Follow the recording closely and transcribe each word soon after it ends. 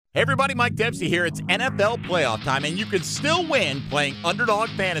Hey everybody, Mike Dempsey here. It's NFL playoff time, and you can still win playing Underdog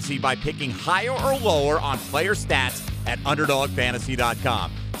Fantasy by picking higher or lower on player stats at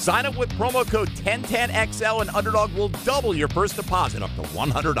UnderdogFantasy.com. Sign up with promo code 1010XL, and Underdog will double your first deposit up to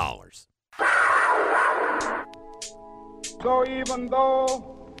 $100. So even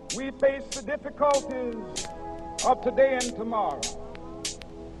though we face the difficulties of today and tomorrow,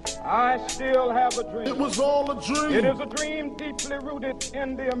 I still have a dream. It was all a dream. It is a dream deeply rooted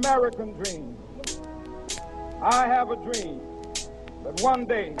in the American dream. I have a dream that one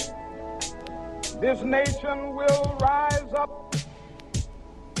day this nation will rise up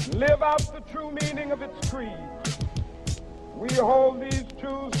and live out the true meaning of its creed. We hold these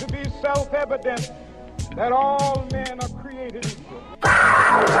truths to be self-evident, that all men are created equal.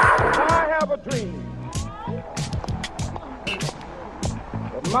 I have a dream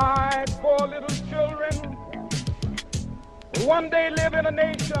that my 4 little children will one day live in a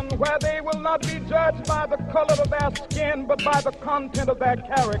nation where they will not be judged by the color of their skin, but by the content of their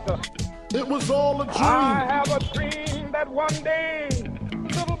character. It was all a dream. I have a dream that one day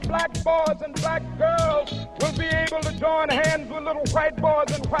little black boys and black girls will be able to join hands with little white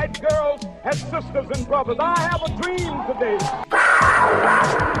boys and white girls as sisters and brothers. I have a dream today.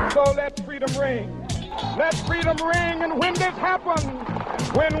 So let freedom ring. Let freedom ring, and when this happens,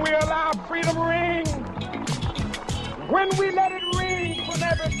 when we allow freedom ring, when we let it ring from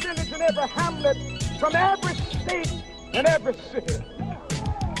every village and every hamlet, from every state and every city,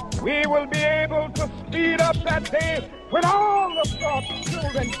 we will be able to speed up that day when all of God's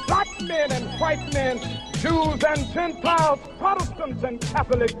children, black men and white men, Jews and Gentiles, Protestants and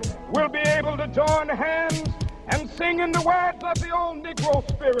Catholics, will be able to join hands and sing in the words of the old Negro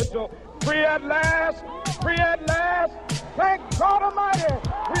spiritual, free at last, free at last. Thank God Almighty,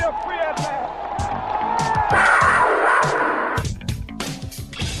 we are free at last.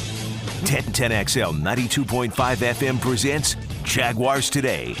 1010XL 92.5 FM presents Jaguars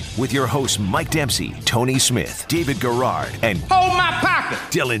Today with your hosts Mike Dempsey, Tony Smith, David Garrard, and Hold my pocket!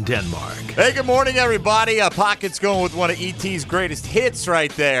 Dylan Denmark. Hey, good morning, everybody. Pocket's going with one of E.T.'s greatest hits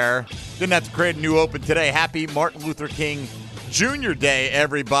right there. Didn't have to create a new open today. Happy Martin Luther King Jr. Day,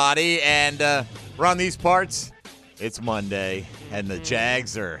 everybody. And around these parts, it's Monday, and the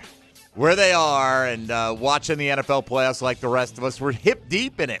Jags are where they are, and watching the NFL playoffs like the rest of us. We're hip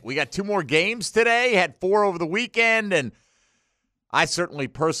deep in it. We got 2 more games today, had 4 over the weekend, and I certainly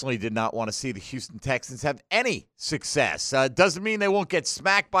personally did not want to see the Houston Texans have any success. Doesn't mean they won't get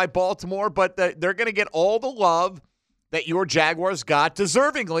smacked by Baltimore, but they're going to get all the love that your Jaguars got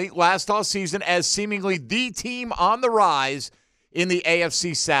deservingly last offseason as seemingly the team on the rise in the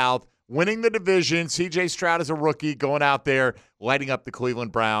AFC South, winning the division. C.J. Stroud is a rookie going out there, lighting up the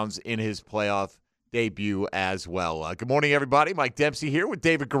Cleveland Browns in his playoff debut as well. Good morning, everybody. Mike Dempsey here with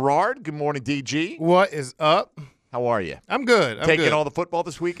David Garrard. Good morning, DG. What is up? How are you? I'm good. Taking all the football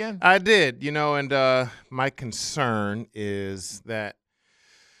this weekend? I did, and my concern is that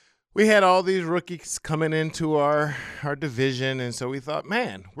we had all these rookies coming into our division, and so we thought,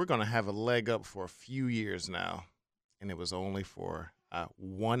 man, we're going to have a leg up for a few years now, and it was only for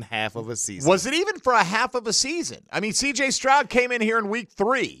one half of a season. Was it even for a half of a season? I mean, C.J. Stroud came in here in week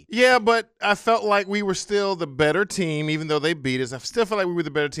 3. Yeah, but I felt like we were still the better team, even though they beat us. I still felt like we were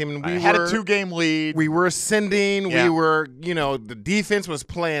the better team. And we had a 2-game lead. We were ascending. Yeah. We were, the defense was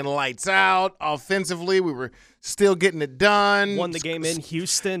playing lights out. Offensively, we were still getting it done. Won the game in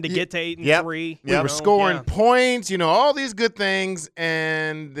Houston to get to 8-3. We were scoring points, all these good things,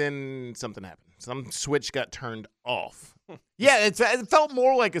 and then something happened. Some switch got turned off. Yeah, it felt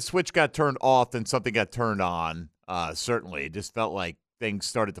more like a switch got turned off than something got turned on, certainly. It just felt like things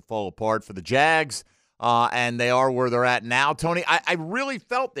started to fall apart for the Jags, and they are where they're at now. Tony, I really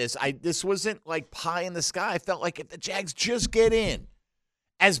felt this. This wasn't like pie in the sky. I felt like if the Jags just get in,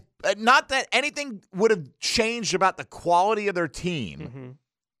 not that anything would have changed about the quality of their team,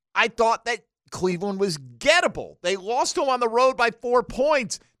 I thought that Cleveland was gettable. They lost them on the road by 4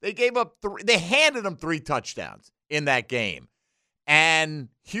 points. They gave up they handed them 3 touchdowns in that game. And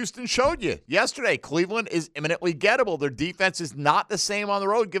Houston showed you yesterday, Cleveland is imminently gettable. Their defense is not the same on the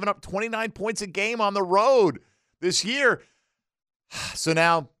road, giving up 29 points a game on the road this year. So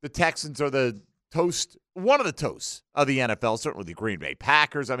now the Texans are one of the toasts of the NFL, certainly the Green Bay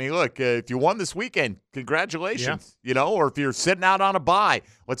Packers. I mean, look, if you won this weekend, congratulations, or if you're sitting out on a bye,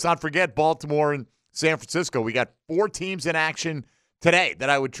 let's not forget Baltimore and San Francisco. We got 4 teams in action today that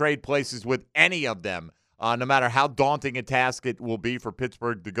I would trade places with any of them. No matter how daunting a task it will be for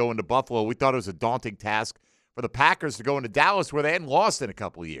Pittsburgh to go into Buffalo. We thought it was a daunting task for the Packers to go into Dallas where they hadn't lost in a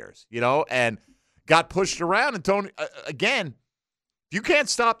couple of years, and got pushed around. And Tony, again, If you can't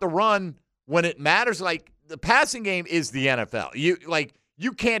stop the run when it matters, like the passing game is the NFL.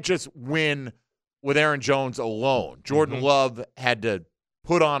 You can't just win with Aaron Jones alone. Jordan Love had to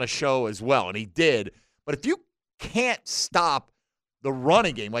put on a show as well, and he did. But if you can't stop the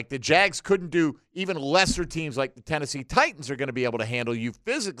running game, like the Jags couldn't do, even lesser teams like the Tennessee Titans are going to be able to handle you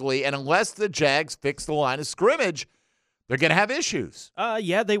physically, and unless the Jags fix the line of scrimmage, they're going to have issues.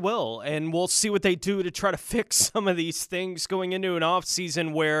 Yeah, they will, and we'll see what they do to try to fix some of these things going into an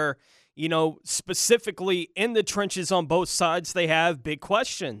offseason where, specifically in the trenches on both sides, they have big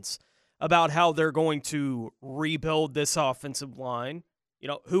questions about how they're going to rebuild this offensive line.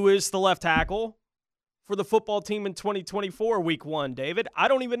 Who is the left tackle for the football team in 2024 week 1, David? I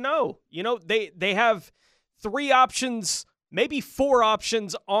don't even know. They have 3 options, maybe 4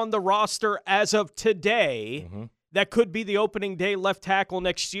 options on the roster as of today that could be the opening day left tackle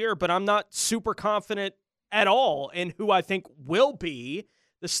next year, but I'm not super confident at all in who I think will be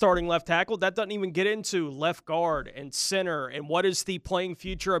the starting left tackle. That doesn't even get into left guard and center and what is the playing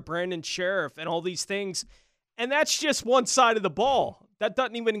future of Brandon Sheriff and all these things. And that's just one side of the ball. That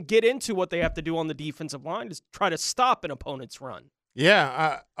doesn't even get into what they have to do on the defensive line to try to stop an opponent's run.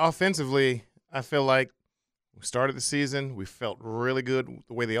 Yeah, offensively, I feel like we started the season. We felt really good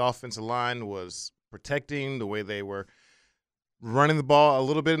the way the offensive line was protecting, the way they were running the ball a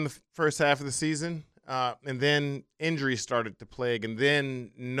little bit in the first half of the season. And then injuries started to plague, and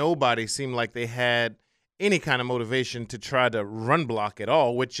then nobody seemed like they had any kind of motivation to try to run block at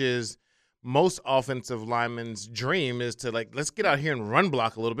all, which is most offensive linemen's dream, is to, let's get out here and run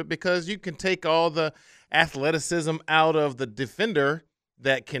block a little bit, because you can take all the athleticism out of the defender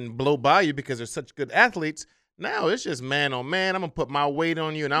that can blow by you because they're such good athletes. Now it's just man on man. I'm going to put my weight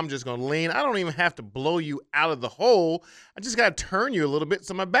on you, and I'm just going to lean. I don't even have to blow you out of the hole. I just got to turn you a little bit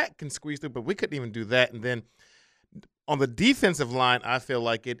so my back can squeeze through, but we couldn't even do that. And then on the defensive line, I feel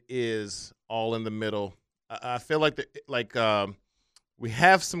like it is all in the middle. I feel like we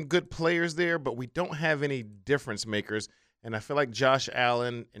have some good players there, but we don't have any difference makers. And I feel like Josh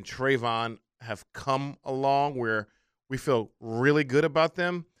Allen and Trayvon have come along where we feel really good about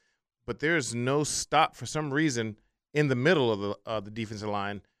them. But there's no stop for some reason in the middle of the defensive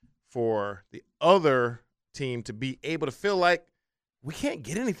line for the other team to be able to feel like we can't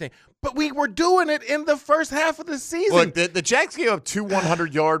get anything. But we were doing it in the first half of the season. Look, the Jags gave up 2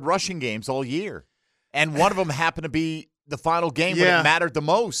 100-yard rushing games all year, and one of them happened to be the final game when it mattered the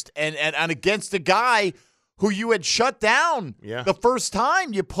most, and against a guy who you had shut down the first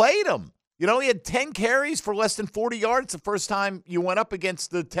time you played him. He had 10 carries for less than 40 yards the first time you went up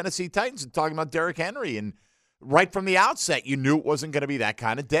against the Tennessee Titans, and talking about Derrick Henry. And right from the outset, you knew it wasn't going to be that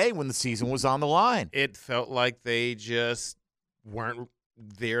kind of day when the season was on the line. It felt like they just weren't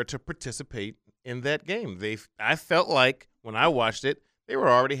there to participate in that game. I felt like when I watched it, they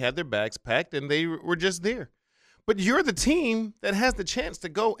already had their bags packed, and they were just there. But you're the team that has the chance to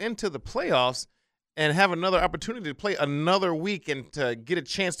go into the playoffs and have another opportunity to play another week and to get a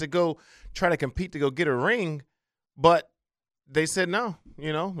chance to go try to compete to go get a ring. But they said no.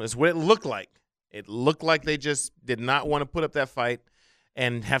 It's what it looked like. It looked like they just did not want to put up that fight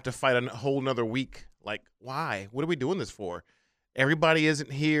and have to fight a whole nother week. Like, why? What are we doing this for? Everybody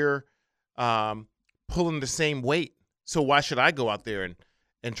isn't here pulling the same weight. So why should I go out there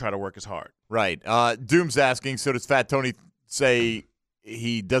and try to work as hard? Right. Doom's asking, so does Fat Tony say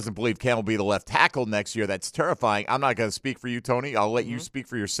he doesn't believe Cam will be the left tackle next year? That's terrifying. I'm not going to speak for you, Tony. I'll let you speak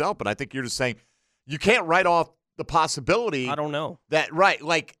for yourself, but I think you're just saying you can't write off the possibility. I don't know. Right.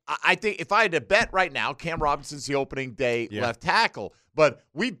 Like, I think if I had to bet right now, Cam Robinson's the opening day left tackle, but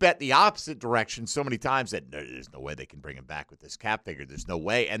we bet the opposite direction so many times that there's no way they can bring him back with this cap figure. There's no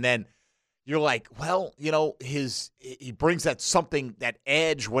way. And then you're like, well, he brings that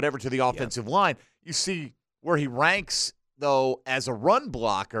edge, whatever, to the offensive line. You see where he ranks, though, as a run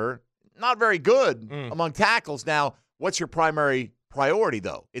blocker, not very good among tackles. Now, what's your primary priority,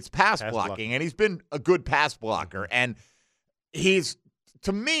 though? It's pass blocking, and he's been a good pass blocker. And he's,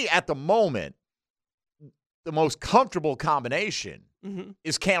 to me, at the moment, the most comfortable combination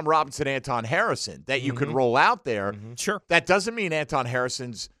is Cam Robinson, Anton Harrison, that you could roll out there. Sure. That doesn't mean Anton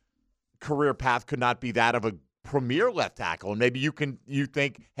Harrison's career path could not be that of a premier left tackle. And maybe you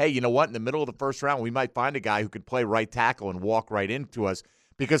think, hey, you know what? In the middle of the first round, we might find a guy who could play right tackle and walk right into us,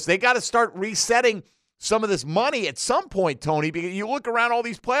 because they got to start resetting some of this money at some point, Tony, because you look around all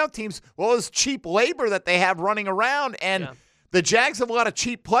these playoff teams, well, it's cheap labor that they have running around, and the Jags have a lot of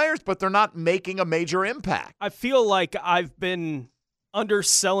cheap players, but they're not making a major impact. I feel like I've been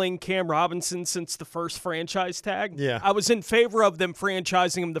underselling Cam Robinson since the first franchise tag. Yeah. I was in favor of them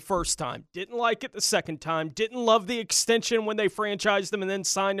franchising him the first time. Didn't like it the second time. Didn't love the extension when they franchised him and then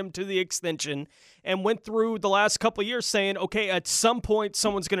signed him to the extension, and went through the last couple of years saying, okay, at some point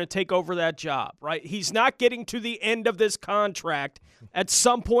someone's going to take over that job, right? He's not getting to the end of this contract. At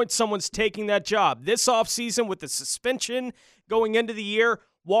some point someone's taking that job. This offseason with the suspension going into the year,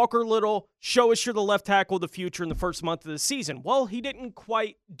 Walker Little, show us you're the left tackle of the future in the first month of the season. Well, he didn't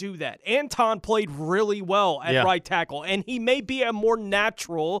quite do that. Anton played really well at right tackle, and he may be a more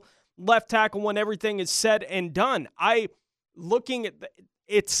natural left tackle when everything is said and done.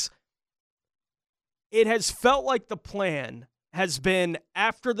 It has felt like the plan has been,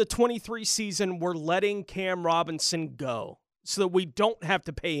 after the 23 season, we're letting Cam Robinson go so that we don't have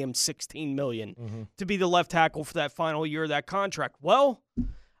to pay him $16 million to be the left tackle for that final year of that contract. Well,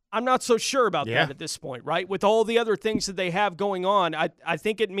 I'm not so sure about that at this point, right? With all the other things that they have going on, I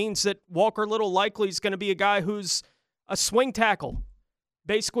think it means that Walker Little likely is going to be a guy who's a swing tackle,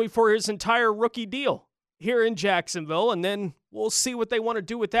 basically for his entire rookie deal here in Jacksonville, and then we'll see what they want to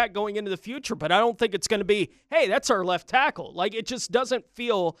do with that going into the future. But I don't think it's going to be, hey, that's our left tackle. Like, it just doesn't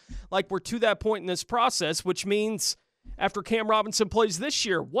feel like we're to that point in this process, which means after Cam Robinson plays this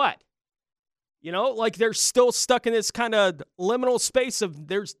year, what? You know, like they're still stuck in this kind of liminal space of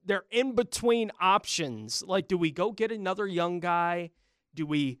they're in between options. Like, do we go get another young guy? Do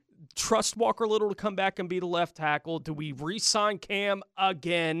we trust Walker Little to come back and be the left tackle? Do we re-sign Cam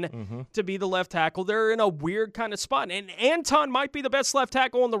again to be the left tackle? They're in a weird kind of spot. And Anton might be the best left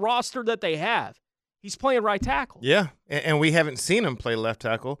tackle on the roster that they have. He's playing right tackle. Yeah, and we haven't seen him play left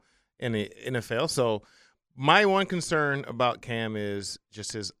tackle in the NFL. So my one concern about Cam is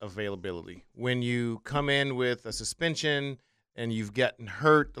just his availability. When you come in with a suspension and you've gotten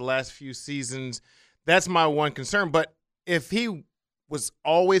hurt the last few seasons, that's my one concern. But if he was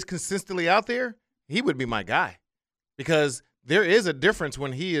always consistently out there, he would be my guy, because there is a difference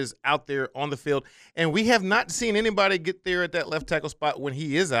when he is out there on the field. And we have not seen anybody get there at that left tackle spot when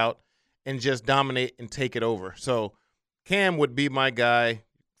he is out and just dominate and take it over. So Cam would be my guy.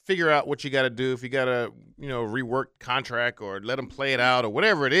 Figure out what you got to do. If you got to, rework contract or let him play it out or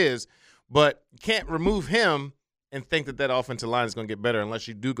whatever it is, but you can't remove him and think that offensive line is going to get better unless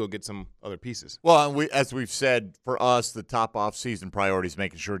you do go get some other pieces. Well, and as we've said, for us, the top off-season priority is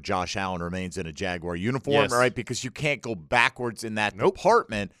making sure Josh Allen remains in a Jaguar uniform, right? Because you can't go backwards in that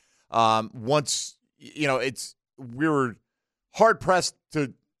department. Once, we were hard-pressed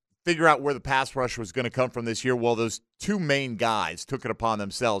to figure out where the pass rush was going to come from this year. Well, those two main guys took it upon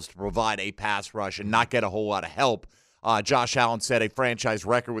themselves to provide a pass rush and not get a whole lot of help. Josh Allen set a franchise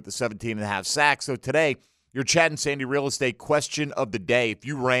record with the 17.5 sacks. So today, your Chad and Sandy Real Estate question of the day: if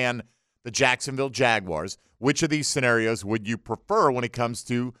you ran the Jacksonville Jaguars, which of these scenarios would you prefer when it comes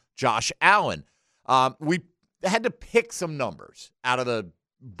to Josh Allen? We had to pick some numbers out of the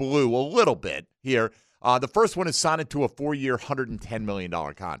blue a little bit here. The first one is signed to a 4-year, $110 million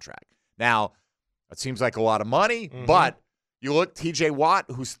contract. Now, that seems like a lot of money, but you look, TJ Watt,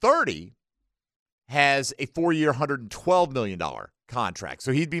 who's 30, has a 4-year, $112 million contract.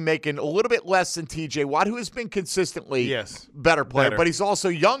 So he'd be making a little bit less than TJ Watt, who has been consistently better player, but he's also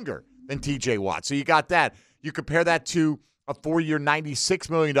younger than TJ Watt. So you got that. You compare that to a 4-year, $96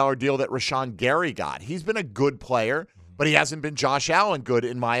 million deal that Rashawn Gary got. He's been a good player, but he hasn't been Josh Allen good,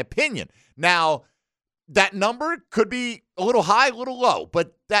 in my opinion. Now, that number could be a little high, a little low,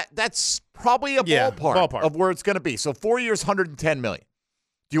 but that's probably a ballpark of where it's going to be. So 4 years, $110 million.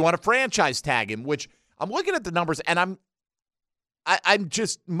 Do you want to franchise tag him? Which I'm looking at the numbers, and I'm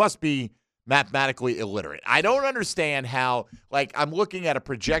just must be mathematically illiterate. I don't understand how. Like, I'm looking at a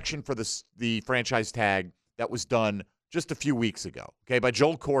projection for the franchise tag that was done just a few weeks ago. Okay, by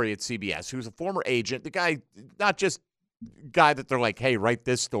Joel Corey at CBS, who's a former agent. The guy, not just guy that they're like, hey, write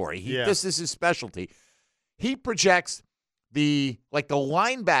this story. This is his specialty. He projects the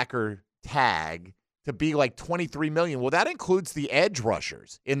linebacker tag to be like $23 million. Well, that includes the edge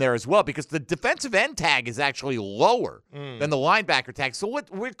rushers in there as well, because the defensive end tag is actually lower than the linebacker tag. So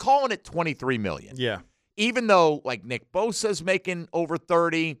we're calling it $23 million. Yeah. Even though, like, Nick Bosa's making over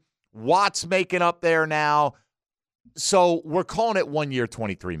 30, Watt's making up there now. So we're calling it 1 year,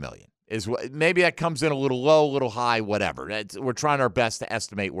 $23 million. Maybe that comes in a little low, a little high, whatever. We're trying our best to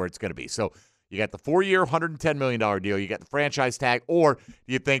estimate where it's going to be. So you got the 4-year, $110 million deal. You got the franchise tag. Or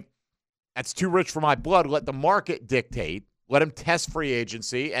do you think that's too rich for my blood? Let the market dictate. Let him test free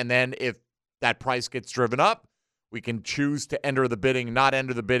agency. And then if that price gets driven up, we can choose to enter the bidding, not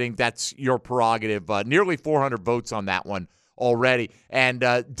enter the bidding. That's your prerogative. Nearly 400 votes on that one already. And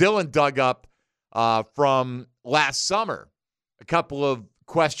Dylan dug up from last summer a couple of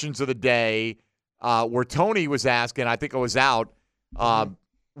questions of the day where Tony was asking, I think I was out,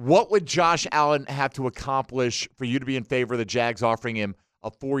 what would Josh Allen have to accomplish for you to be in favor of the Jags offering him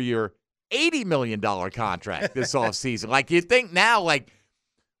a 4-year, $80 million contract this offseason? Like, you think now, like,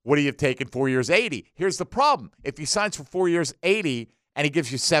 what do you have taken 4 years, 80? Here's the problem. If he signs for 4 years, 80, and he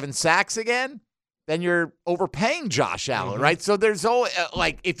gives you 7 sacks again, then you're overpaying Josh Allen, right? So there's always,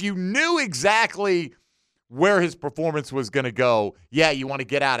 if you knew exactly where his performance was going to go, yeah, you want to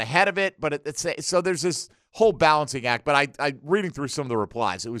get out ahead of it. But so there's this whole balancing act. But I reading through some of the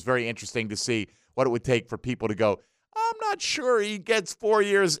replies, it was very interesting to see what it would take for people to go, I'm not sure he gets 4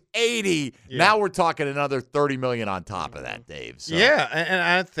 years, 80. Yeah. Now we're talking another $30 million on top of that, Dave. So. Yeah, and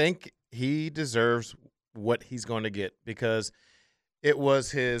I think he deserves what he's going to get because it was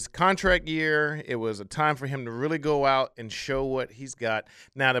his contract year. It was a time for him to really go out and show what he's got.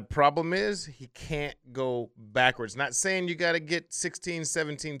 Now, the problem is he can't go backwards. Not saying you got to get 16,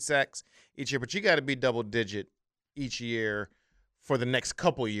 17 sacks each year, but you got to be double-digit each year for the next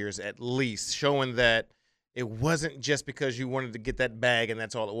couple years at least, showing that it wasn't just because you wanted to get that bag and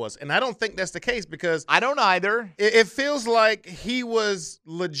that's all it was. And I don't think that's the case because I don't either. It feels like he was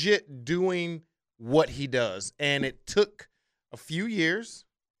legit doing what he does, and it took a few years,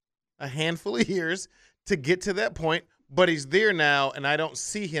 a handful of years to get to that point, but he's there now, and I don't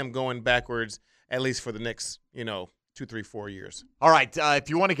see him going backwards, at least for the next, 2, 3, 4 years. All right, if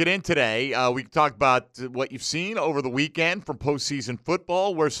you want to get in today, we can talk about what you've seen over the weekend from postseason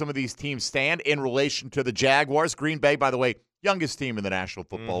football, where some of these teams stand in relation to the Jaguars. Green Bay, by the way, youngest team in the National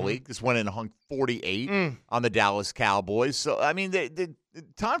Football League. This went in and hung 48 on the Dallas Cowboys. So, I mean, the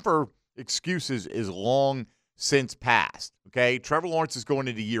time for excuses is long since past, okay? Trevor Lawrence is going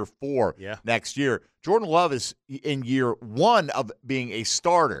into year 4 next year. Jordan Love is in year 1 of being a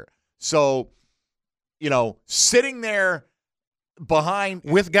starter. So, sitting there behind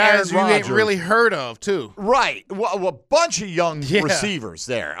with guys Aaron you Rodgers, ain't really heard of, too. Right. Well, a bunch of young receivers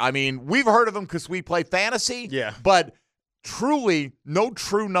there. I mean, we've heard of them because we play fantasy. Yeah. But truly, no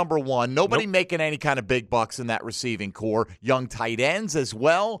true number one. Nobody making any kind of big bucks in that receiving core. Young tight ends as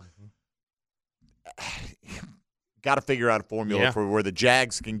well. Got to figure out a formula for where the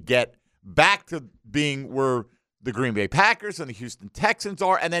Jags can get back to being where the Green Bay Packers and the Houston Texans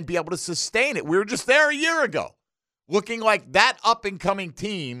are and then be able to sustain it. We were just there a year ago looking like that up-and-coming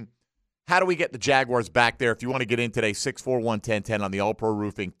team. How do we get the Jaguars back there? If you want to get in today, 641-1010 on the All-Pro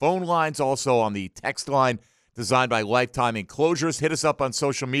Roofing phone lines, also on the text line designed by Lifetime Enclosures. Hit us up on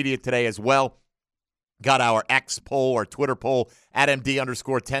social media today as well. Got our X poll or Twitter poll at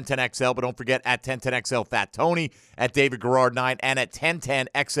MD_1010XL, but don't forget at 1010XL Fat Tony, at David Garrard 9, and at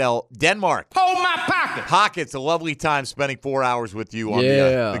 1010XL Denmark. Hold my pocket. Pockets, a lovely time spending 4 hours with you on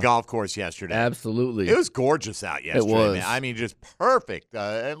the golf course yesterday. Absolutely. It was gorgeous out yesterday, it was. man. I mean, just perfect.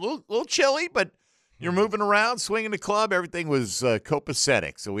 A little chilly, but you're moving around, swinging the club. Everything was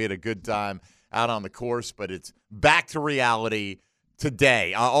copacetic, so we had a good time out on the course, but it's back to reality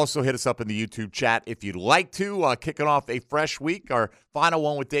today. Also hit us up in the YouTube chat if you'd like to. Kicking off a fresh week, our final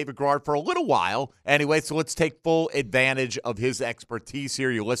one with David Garrard for a little while. Anyway, so let's take full advantage of his expertise here.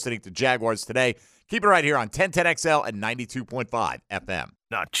 You're listening to Jaguars Today. Keep it right here on 1010XL and 92.5 FM.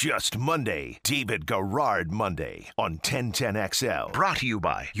 Not just Monday, David Garrard Monday on 1010XL. Brought to you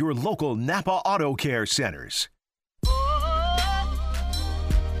by your local Napa Auto Care Centers.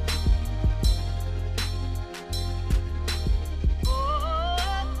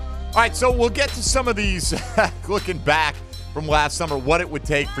 All right, so we'll get to some of these looking back from last summer, what it would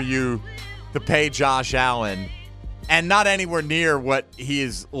take for you to pay Josh Allen, and not anywhere near what he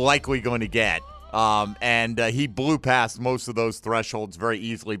is likely going to get. And he blew past most of those thresholds very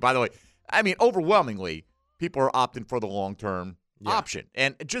easily. By the way, I mean, overwhelmingly, people are opting for the long-term option.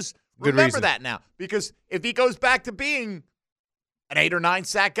 And just remember that now, because if he goes back to being an 8 or 9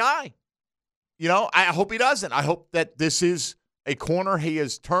 sack guy, I hope he doesn't. I hope that this is a corner he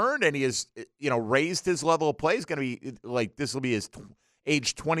has turned and he has, raised his level of play. He's going to be like, this will be his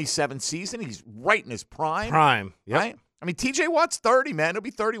age 27 season. He's right in his prime. Yep. Right? I mean, TJ Watt's 30, man. He'll be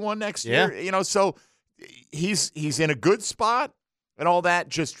 31 next year. So he's in a good spot and all that.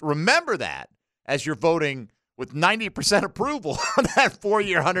 Just remember that as you're voting with 90% approval on that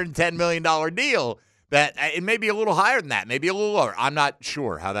 4-year, $110 million deal. That it may be a little higher than that, maybe a little lower. I'm not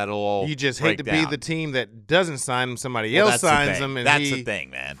sure how that'll all You just break hate to down. be the team that doesn't sign him. Somebody else signs him, and that's he the thing,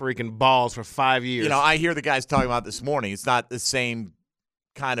 man. freaking balls for 5 years. I hear the guys talking about this morning. It's not the same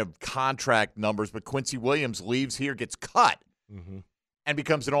kind of contract numbers, but Quincy Williams leaves here, gets cut, and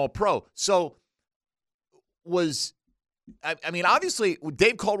becomes an All-Pro. So obviously,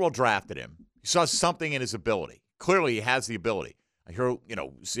 Dave Caldwell drafted him. He saw something in his ability. clearly he has the ability. I hear,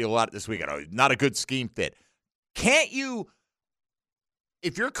 see a lot this weekend. Oh, not a good scheme fit. Can't you,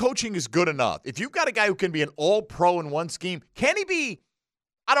 if your coaching is good enough, if you've got a guy who can be an all-pro in one scheme, can he be,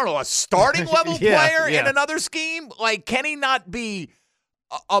 I don't know, a starting level player in another scheme? Like, can he not be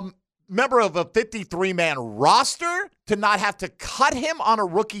a member of a 53-man roster to not have to cut him on a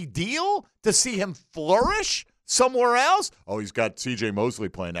rookie deal to see him flourish somewhere else? Oh, he's got C.J. Mosley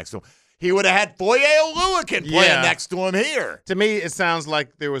playing next to him. He would have had Foye Oluokun playing next to him here. To me, it sounds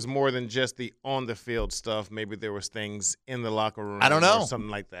like there was more than just the on-the-field stuff. Maybe there was things in the locker room. I don't know. Or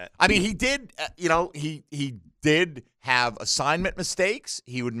something like that. I mean, he did, he did have assignment mistakes.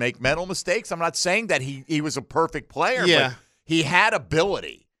 He would make mental mistakes. I'm not saying that he was a perfect player, but he had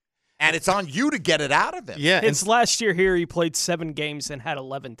ability. And it's on you to get it out of him. Yeah. His last year here, he played 7 games and had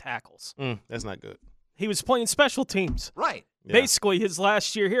 11 tackles. That's not good. He was playing special teams. Right. Yeah. Basically, his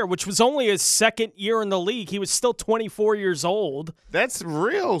last year here, which was only his second year in the league. He was still 24 years old. That's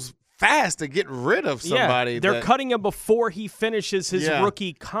real fast to get rid of somebody. Yeah, they're cutting him before he finishes his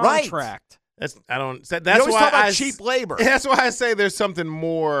rookie contract. Right. That's you always why talk about cheap labor. That's why I say there's something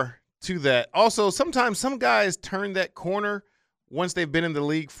more to that. Also, sometimes some guys turn that corner once they've been in the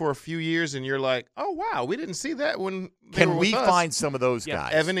league for a few years, and you're like, oh, wow, we didn't see that when they were with us. Can we find some of those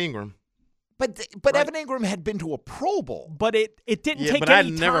guys? Evan Ingram. But Evan Ingram had been to a Pro Bowl. But it didn't take any time. But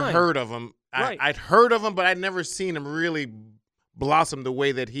I'd never heard of him. Right. I'd heard of him, but I'd never seen him really blossom the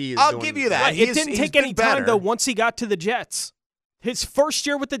way that he is I'll doing. give you that. Right. It didn't take any time, though, once he got to the Jets. His first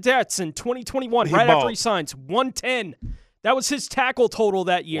year with the Jets in 2021, after he signs, 110. That was his tackle total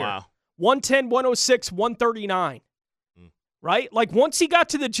that year. Wow. 110, 106, 139. Right? Like, once he got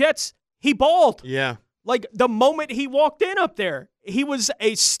to the Jets, he balled. Yeah. Like, the moment he walked in up there, he was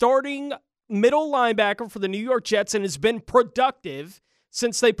a starting middle linebacker for the New York Jets and has been productive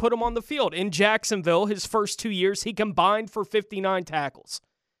since they put him on the field. In Jacksonville, his first 2 years, he combined for 59 tackles.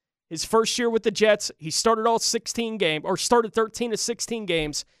 His first year with the Jets, he started 13 of 16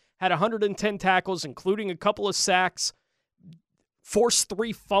 games, had 110 tackles, including a couple of sacks, forced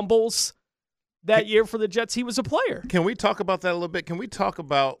 3 fumbles that year for the Jets. He was a player. Can we talk about that a little bit? Can we talk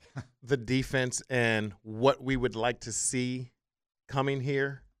about the defense and what we would like to see coming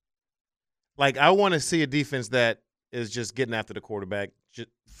here? Like, I want to see a defense that is just getting after the quarterback, just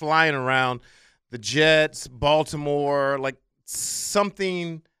flying around the Jets, Baltimore, like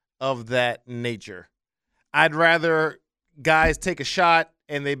something of that nature. I'd rather guys take a shot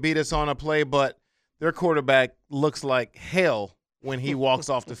and they beat us on a play, but their quarterback looks like hell when he walks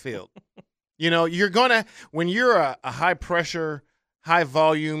off the field. You're going to – when you're a high-pressure,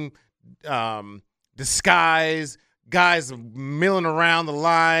 high-volume, disguise – guys milling around the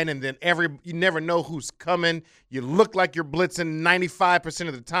line, and then you never know who's coming. You look like you're blitzing 95%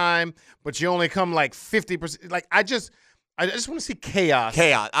 of the time, but you only come like 50%. Like, I just want to see chaos.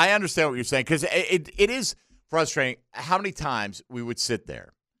 Chaos. I understand what you're saying, because it is frustrating how many times we would sit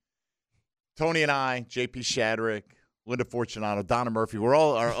there. Tony and I, J.P. Shadrick, Linda Fortunato, Donna Murphy, we're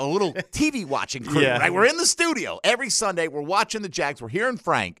all a little TV watching crew, right? We're in the studio every Sunday. We're watching the Jags. We're hearing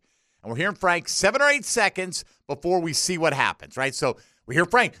Frank. And we're hearing Frank 7 or 8 seconds before we see what happens, right? So we hear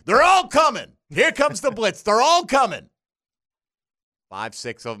Frank, they're all coming. Here comes the blitz. They're all coming. 5,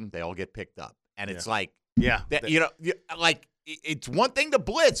 6 of them, they all get picked up. And it's like, it's one thing to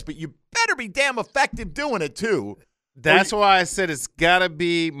blitz, but you better be damn effective doing it too. That's why I said it's got to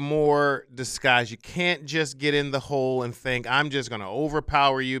be more disguised. You can't just get in the hole and think, I'm just going to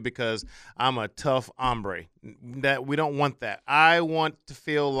overpower you because I'm a tough hombre. We don't want that. I want to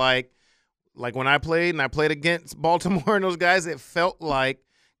feel like when I played against Baltimore and those guys, it felt like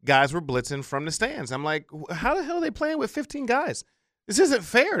guys were blitzing from the stands. I'm like, how the hell are they playing with 15 guys? This isn't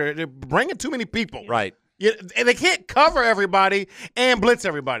fair. They're bringing too many people. Right. And they can't cover everybody and blitz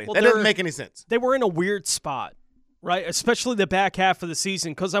everybody. That doesn't make any sense. They were in a weird spot. Right, especially the back half of the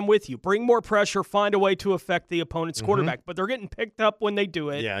season, because I'm with you. Bring more pressure, find a way to affect the opponent's quarterback. But they're getting picked up when they do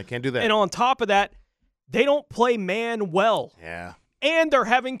it. Yeah, I can't do that. And on top of that, they don't play man well. Yeah. And they're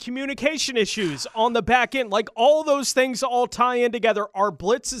having communication issues on the back end. Like, all those things all tie in together. Our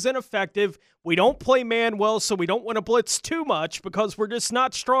blitz is ineffective. We don't play man well, so we don't want to blitz too much because we're just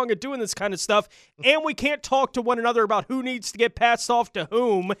not strong at doing this kind of stuff. And we can't talk to one another about who needs to get passed off to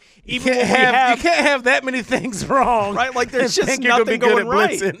whom. You can't have that many things wrong. Right? Like, there's just nothing going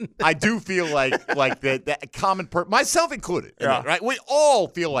right. I do feel like that common myself included, right? We all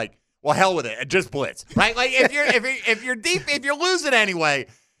feel like, well, hell with it, just blitz, right? Like, if you're deep, if you're losing anyway,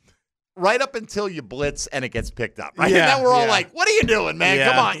 right up until you blitz and it gets picked up, right? Yeah, and then we're all like, "What are you doing, man? Yeah,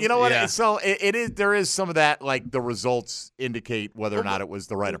 Come on!" You know what? yeah. So it is. There is some of that. Like, the results indicate whether or not it was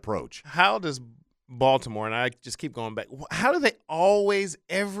the right approach. How does Baltimore, and I just keep going back. How do they always,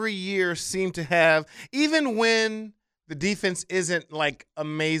 every year, seem to have, even when the defense isn't like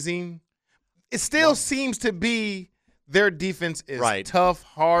amazing, it still seems to be their defense is tough,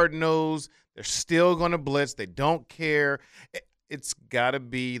 hard-nosed. They're still going to blitz. They don't care. It's got to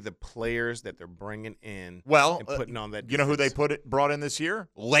be the players that they're bringing in and putting on that defense. You know who they brought in this year?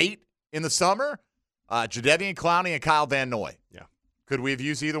 Late in the summer? Jadeveon Clowney and Kyle Van Noy. Yeah. Could we have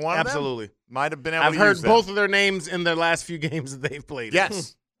used either one of them? Absolutely. Might have been able I've to heard use them. both of their names in their last few games that they've played.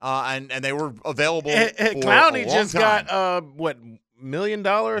 Yes. And they were available for Clowney a long just time. got, $1 million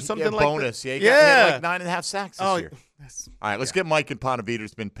or something like bonus. that? He had like 9.5 sacks this year. All right, let's get Mike in Ponte Vedra,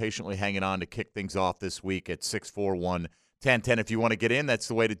 who's been patiently hanging on to kick things off this week at 641-1010. If you want to get in, that's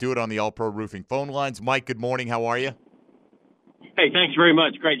the way to do it on the All-Pro Roofing phone lines. Mike, good morning. How are you? Hey, thanks very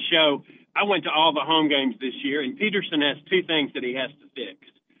much. Great show. I went to all the home games this year, and Peterson has two things that he has to fix.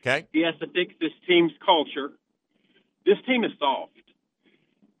 Okay. He has to fix this team's culture. This team is soft.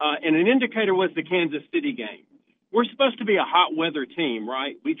 And an indicator was the Kansas City game. We're supposed to be a hot weather team,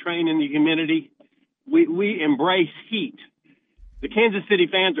 right? We train in the humidity. We embrace heat. The Kansas City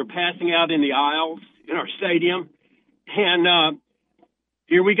fans are passing out in the aisles in our stadium. And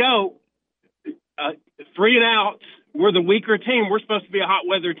here we go. 3 and outs. We're the weaker team. We're supposed to be a hot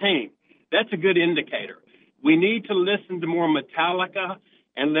weather team. That's a good indicator. We need to listen to more Metallica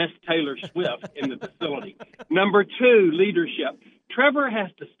and less Taylor Swift in the facility. Number 2, leadership. Trevor has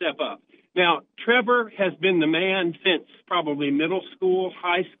to step up. Now, Trevor has been the man since probably middle school,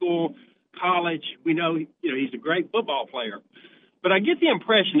 high school, college. We know, he's a great football player. But I get the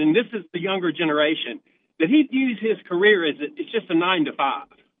impression, and this is the younger generation, that he views his career as it's just a 9 to 5.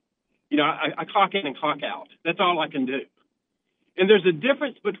 I clock in and clock out. That's all I can do. And there's a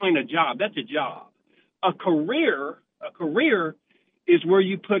difference between a job. That's a job. A career is where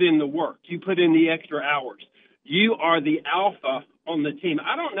you put in the work. You put in the extra hours. You are the alpha on the team.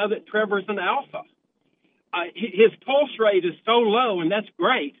 I don't know that Trevor's an alpha. His pulse rate is so low, and that's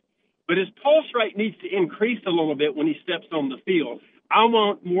great, but his pulse rate needs to increase a little bit when he steps on the field. I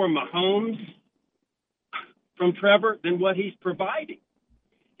want more Mahomes from Trevor than what he's providing.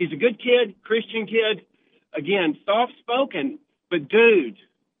 He's a good kid, Christian kid, again, soft-spoken, but dude,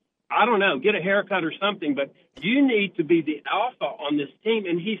 I don't know, get a haircut or something, but you need to be the alpha on this team,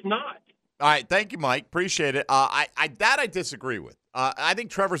 and he's not. All right, thank you, Mike. Appreciate it. I disagree with. I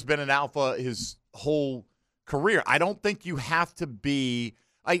think Trevor's been an alpha his whole career. I don't think you have to be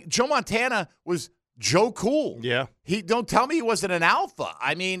Joe Montana was Joe Cool. Yeah. Don't tell me he wasn't an alpha.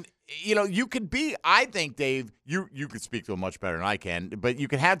 I mean, you could be. I think, Dave, you could speak to him much better than I can, but you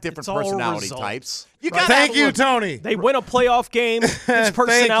can have different personality types. Thank you, Tony. They win a playoff game. His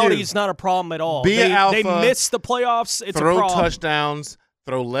personality is not a problem at all. Be an alpha. They miss the playoffs. It's a problem. Throw touchdowns.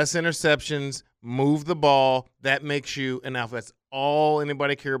 Throw less interceptions, move the ball. That makes you an alpha. That's all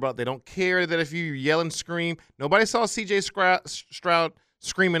anybody care about. They don't care that if you yell and scream. Nobody saw C.J. Stroud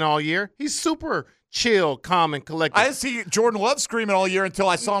screaming all year. He's super chill, calm, and collected. I didn't see Jordan Love screaming all year until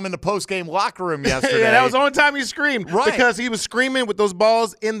I saw him in the post-game locker room yesterday. Yeah, that was the only time he screamed. Right. Because he was screaming with those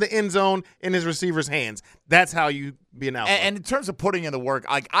balls in the end zone in his receiver's hands. That's how you be an alpha. And in terms of putting in the work,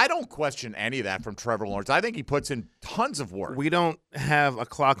 I don't question any of that from Trevor Lawrence. I think he puts in tons of work. We don't have a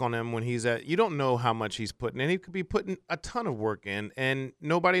clock on him when he's at – you don't know how much he's putting in. He could be putting a ton of work in, and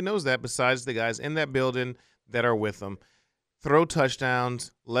nobody knows that besides the guys in that building that are with him. Throw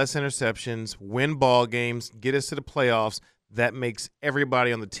touchdowns, less interceptions, win ball games, get us to the playoffs. That makes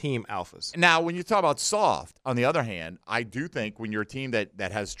everybody on the team alphas. Now, when you talk about soft, on the other hand, I do think when you're a team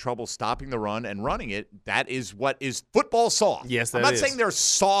that has trouble stopping the run and running it, that is what is football soft. Yes, I'm not saying they're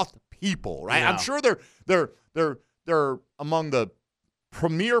soft people, right? No. I'm sure they're among the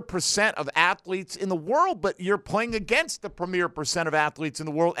premier percent of athletes in the world, but you're playing against the premier percent of athletes in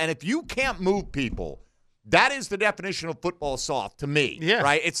the world, and if you can't move people, that is the definition of football soft to me,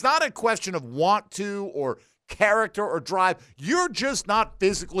 right? It's not a question of want to or character or drive. You're just not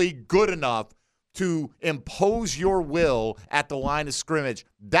physically good enough to impose your will at the line of scrimmage.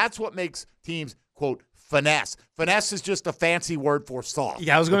 That's what makes teams, quote, finesse. Finesse is just a fancy word for soft.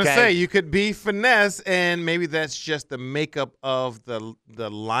 Yeah, I was going to say, you could be finesse, and maybe that's just the makeup of the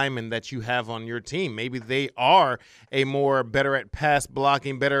linemen that you have on your team. Maybe they are better at pass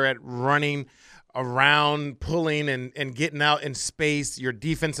blocking, better at running around, pulling and getting out in space. Your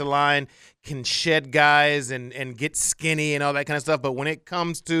defensive line can shed guys and get skinny and all that kind of stuff. But when it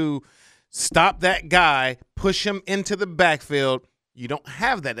comes to stop that guy, push him into the backfield, you don't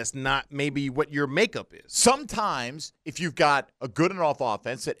have that. That's not maybe what your makeup is. Sometimes if you've got a good enough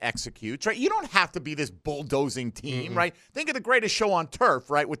offense that executes, right, you don't have to be this bulldozing team, right? Think of the greatest show on turf,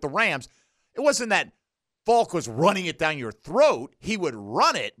 right, with the Rams. it wasn't that Falk was running it down your throat. He would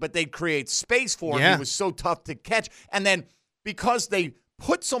run it, but they'd create space for him. Yeah. He was so tough to catch. And then because they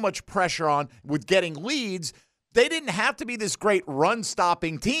put so much pressure on with getting leads, they didn't have to be this great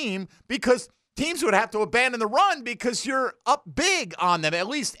run-stopping team because teams would have to abandon the run because you're up big on them. At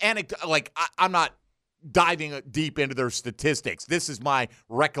least I'm not diving deep into their statistics. This is my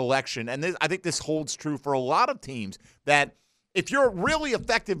recollection. And I think this holds true for a lot of teams that if you're really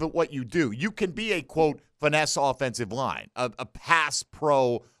effective at what you do, you can be a, quote, finesse offensive line, a pass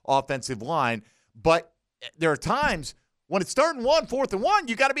pro offensive line. But there are times when it's 3rd and 1, 4th and 1,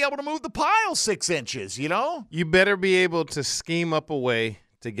 you got to be able to move the pile 6 inches, you know? You better be able to scheme up a way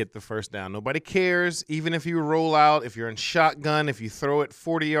to get the first down. Nobody cares, even if you roll out, if you're in shotgun, if you throw it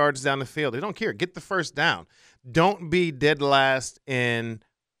 40 yards down the field. They don't care. Get the first down. Don't be dead last in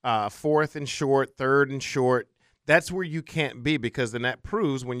 4th and short, 3rd and short. That's where you can't be because then that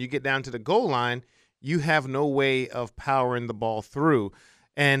proves when you get down to the goal line, you have no way of powering the ball through.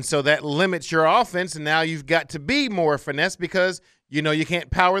 And so that limits your offense, and now you've got to be more finesse because you know you can't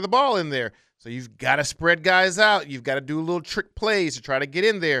power the ball in there. So you've got to spread guys out. You've got to do little trick plays to try to get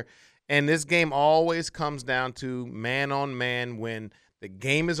in there. And this game always comes down to man-on-man when the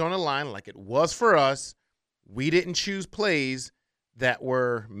game is on the line like it was for us. We didn't choose plays that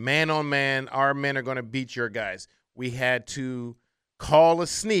were man-on-man. Our men are going to beat your guys. We had to call a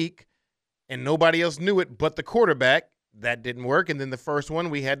sneak, and nobody else knew it but the quarterback. That didn't work. And then the first one,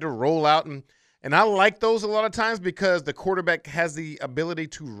 we had to roll out. And I like those a lot of times because the quarterback has the ability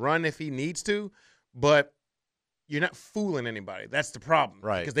to run if he needs to, but you're not fooling anybody. That's the problem.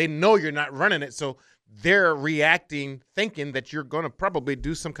 Right. Because they know you're not running it, so they're reacting, thinking that you're going to probably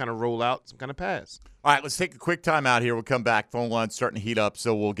do some kind of rollout, some kind of pass. All right, let's take a quick time out here. We'll come back. Phone line's starting to heat up,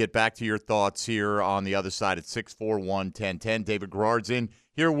 so we'll get back to your thoughts here on the other side at 641-1010. David Garrard's in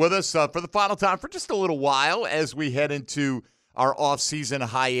here with us for the final time for just a little while as we head into our off-season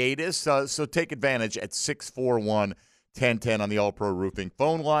hiatus. So take advantage at 641-1010 on the All-Pro Roofing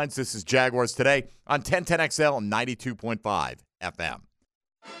phone lines. This is Jaguars Today on 1010XL and 92.5 FM.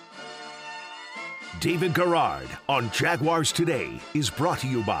 David Garrard on Jaguars Today is brought to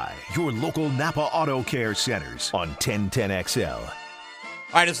you by your local Napa Auto Care Centers on 1010XL. All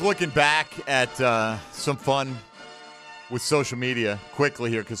right, just looking back at some fun with social media quickly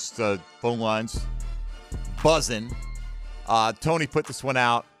here because phone lines buzzing. Tony put this one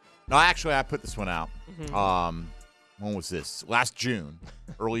out. No, actually, I put this one out. When was this? Last June,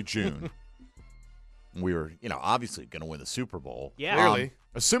 early June. We were, obviously going to win the Super Bowl. Yeah. Clearly.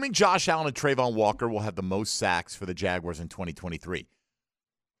 Assuming Josh Allen and Trayvon Walker will have the most sacks for the Jaguars in 2023.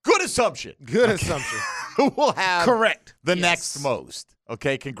 Good assumption. Good assumption. Who will have Correct. the next most?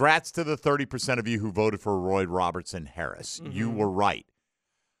 Okay, congrats to the 30% of you who voted for Roy Robertson Harris. You were right.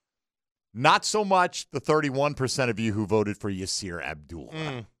 Not so much the 31% of you who voted for Yasir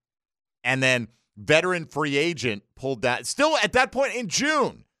Abdullah. And then veteran free agent pulled that. Still at that point in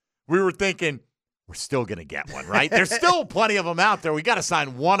June, we were thinking, we're still going to get one, right? There's still plenty of them out there. We got to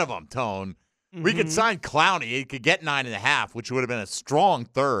sign one of them, Tone. We could sign Clowney. He could get 9.5, which would have been a strong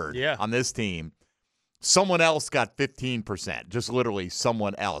third on this team. Someone else got 15%, just literally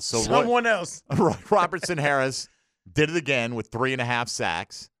someone else. So someone else. Roy Robertson Harris did it again with 3.5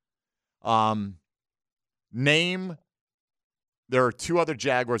 sacks. There are 2 other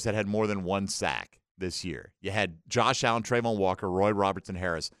Jaguars that had more than 1 sack this year. You had Josh Allen, Trayvon Walker, Roy Robertson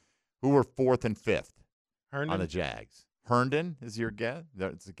Harris, who were 4th and 5th on the Jags. Herndon is your guess?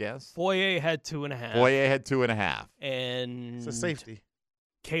 That's a guess? Foye had 2.5. Foye had 2.5. And It's a safety.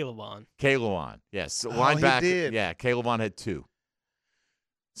 Calebon. Yes. Linebacker. He did. Yeah, Calebon had 2.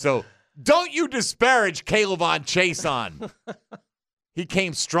 So don't you disparage Calebon Chason. He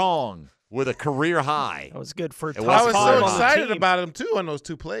came strong with a career high. That was good for It top was I was five so on the excited team. about him, too, on those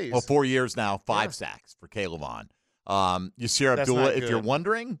 2 plays. Well, 4 years now, 5 sacks for Calebon. Yasir That's Abdullah, not if you're good.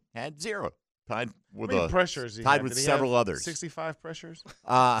 wondering, had 0. Tied with How many pressures he tied had? with Did he several have others. 65 pressures?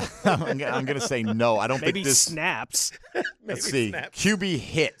 I'm going to say no. I don't Maybe think this. snaps. Let's see. QB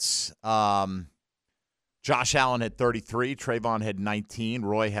hits. Josh Allen had 33. Trayvon had 19.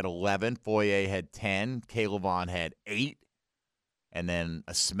 Roy had 11. Foye had 10. Calebon had 8. And then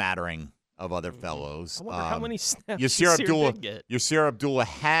a smattering of other fellows. I wonder how many snaps Yasir Yasir did get. Yasir Abdullah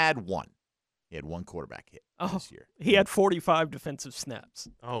had 1. He had 1 quarterback hit this year. He had 45 defensive snaps.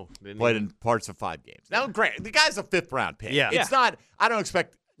 Oh, didn't Played he? in parts of 5 games. Now, great. The guy's a 5th-round pick. Yeah. It's not – I don't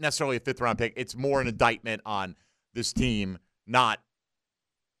expect necessarily a 5th-round pick. It's more an indictment on this team not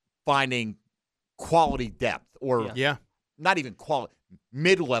finding quality depth or not even quality,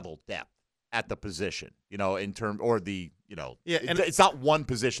 mid-level depth at the position, in term or the it's not one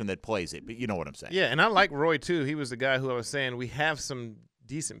position that plays it, but you know what I'm saying. Yeah, and I like Roy too. He was the guy who I was saying we have some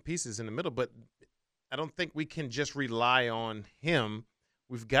decent pieces in the middle, but I don't think we can just rely on him.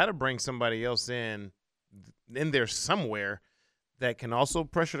 We've got to bring somebody else in there somewhere that can also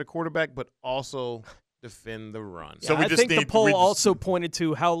pressure the quarterback, but also defend the run. So I think the poll also pointed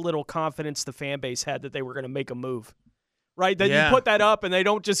to how little confidence the fan base had that they were going to make a move. Right, that you put that up and they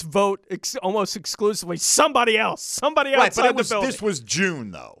don't just vote almost exclusively somebody outside the building. This was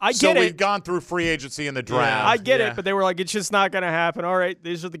June, though. I get so it. we've gone through free agency and the draft. I get it, but they were like, it's just not going to happen. All right,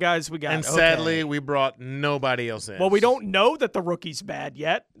 these are the guys we got. And sadly, we brought nobody else in. Well, we don't know that the rookie's bad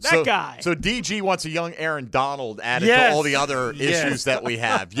yet. That guy. So DG wants a young Aaron Donald added to all the other issues that we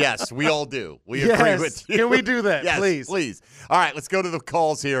have. Yes, we all do. We agree with you. Can we do that, yes, please? All right, let's go to the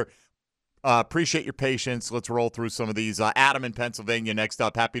calls here. Appreciate your patience. Let's roll through some of these. Adam in Pennsylvania next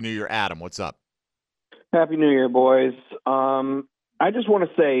up. Happy New Year, Adam. What's up? Happy New Year, boys. I just want to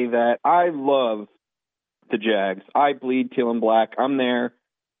say that I love the Jags. I bleed teal and black. I'm there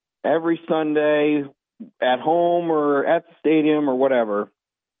every Sunday at home or at the stadium or whatever,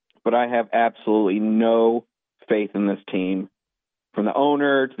 but I have absolutely no faith in this team, from the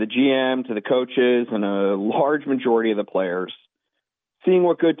owner to the GM to the coaches and a large majority of the players. Seeing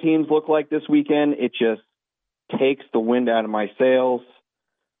what good teams look like this weekend, it just takes the wind out of my sails.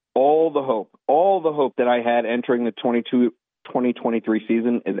 All the hope that I had entering the 2023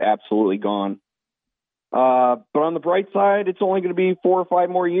 season is absolutely gone. But on the bright side, it's only going to be 4 or 5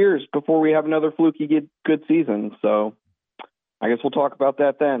 more years before we have another fluky good season. So I guess we'll talk about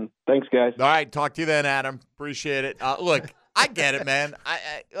that then. Thanks, guys. All right, talk to you then, Adam. Appreciate it. Look, I get it, man.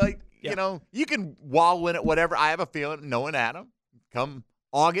 You can wallow in it, whatever. I have a feeling, knowing Adam, come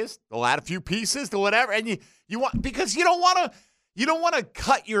August, they'll add a few pieces to whatever, and you want, because you don't want to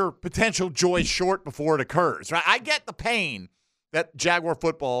cut your potential joy short before it occurs, right? I get the pain that Jaguar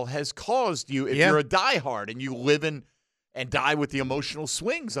football has caused you if you're a diehard and you live in and die with the emotional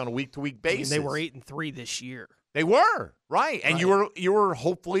swings on a week-to-week basis. They were 8-3 this year. They were, right, and you were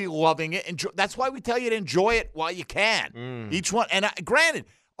hopefully loving it. That's why we tell you to enjoy it while you can. Each one, and granted.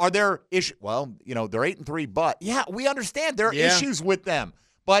 Are there issues? Well, they're 8-3, but we understand there are issues with them.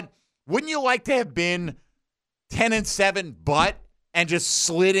 But wouldn't you like to have been 10-7, and just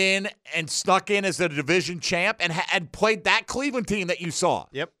slid in and snuck in as a division champ and played that Cleveland team that you saw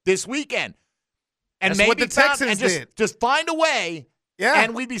this weekend? And that's maybe what the Texans did. Just find a way. Yeah,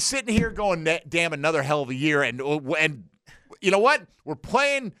 and we'd be sitting here going, "Damn, another hell of a year." And you know what? We're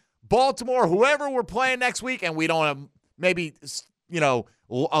playing Baltimore, whoever we're playing next week, and we don't have maybe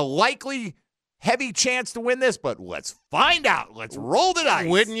a likely heavy chance to win this, but let's find out. Let's roll the dice.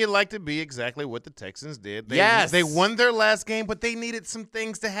 Wouldn't you like to be exactly what the Texans did? Yes. They won their last game, but they needed some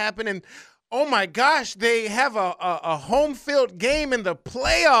things to happen. And, oh, my gosh, they have a home field game in the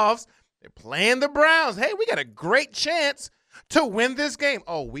playoffs. They're playing the Browns. Hey, we got a great chance to win this game.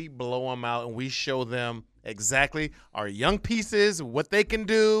 Oh, we blow them out, and we show them exactly our young pieces, what they can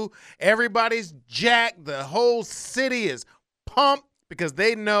do. Everybody's jacked. The whole city is pumped, because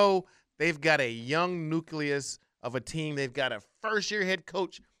they know they've got a young nucleus of a team. They've got a first-year head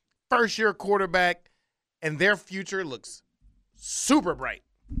coach, first-year quarterback, and their future looks super bright.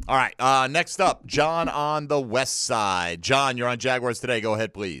 All right, next up, John on the west side. John, you're on Jaguars Today. Go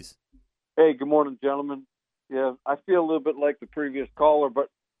ahead, please. Hey, good morning, gentlemen. Yeah, I feel a little bit like the previous caller, but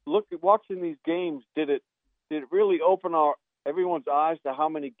watching these games, did it really open everyone's eyes to how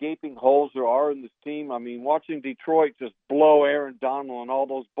many gaping holes there are in this team? I mean, watching Detroit just blow Aaron Donald and all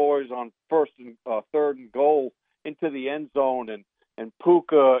those boys on first and third and goal into the end zone, and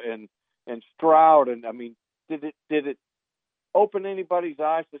Puka and Stroud, and I mean, did it open anybody's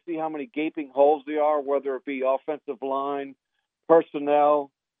eyes to see how many gaping holes there are, whether it be offensive line,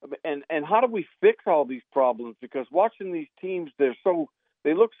 personnel, and how do we fix all these problems? Because watching these teams,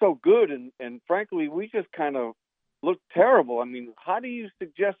 they look so good, and frankly, we just kind of look terrible. I mean, how do you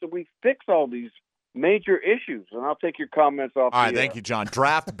suggest that we fix all these major issues? And I'll take your comments off. All right, thank you, John.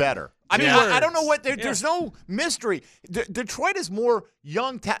 Draft better. I mean, I don't know what there's no mystery. Detroit is more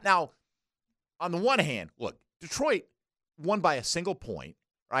young. Now, on the one hand, look, Detroit won by a single point,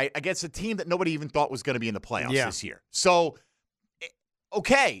 right, against a team that nobody even thought was going to be in the playoffs this year. So,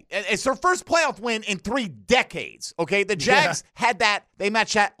 okay, it's their first playoff win in 3 decades, okay? The Jags had that. They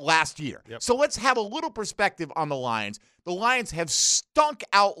matched that last year. Yep. So let's have a little perspective on the Lions. The Lions have stunk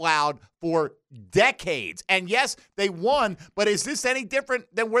out loud for decades. And, yes, they won, but is this any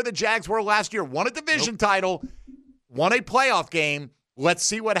different than where the Jags were last year? Won a division title, won a playoff game. Let's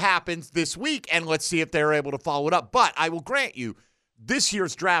see what happens this week, and let's see if they're able to follow it up. But I will grant you, this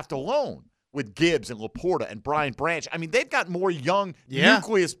year's draft alone with Gibbs and Laporta and Brian Branch. I mean, they've got more young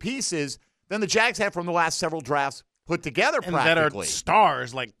nucleus pieces than the Jags have from the last several drafts put together and practically. That are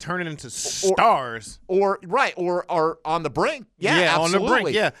stars, like turning into stars. Or are on the brink. Yeah, absolutely. On the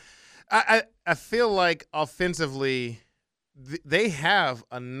brink, yeah. I feel like offensively they have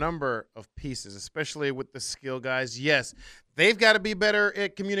a number of pieces, especially with the skill guys. Yes, they've got to be better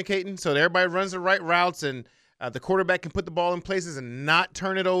at communicating so that everybody runs the right routes and the quarterback can put the ball in places and not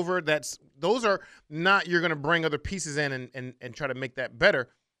turn it over. Those are not you're going to bring other pieces in and try to make that better.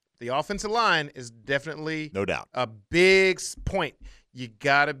 The offensive line is definitely no doubt a big point. You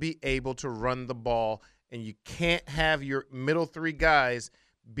got to be able to run the ball, and you can't have your middle three guys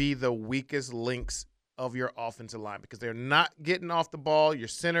be the weakest links of your offensive line because they're not getting off the ball. Your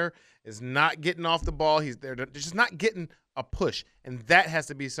center is not getting off the ball. They're just not getting a push, and that has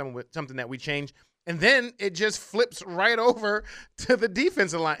to be something that we change. And then it just flips right over to the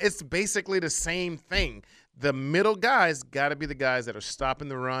defensive line. It's basically the same thing. The middle guys got to be the guys that are stopping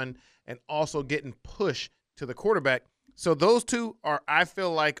the run and also getting push to the quarterback. So those two I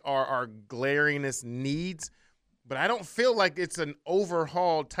feel like, are our glaringest needs. But I don't feel like it's an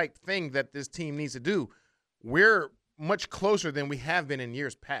overhaul type thing that this team needs to do. We're much closer than we have been in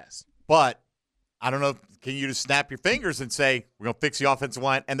years past. But I don't know. Can you just snap your fingers and say, we're going to fix the offensive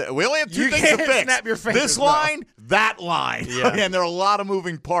line? And we only have two things to fix. Snap your fingers, this line, that line. Yeah. And there are a lot of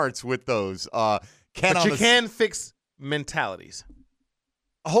moving parts with those. But you can fix mentalities.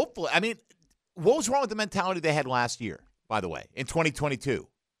 Hopefully. I mean, what was wrong with the mentality they had last year, by the way, in 2022?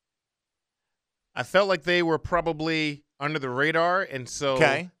 I felt like they were probably under the radar, and so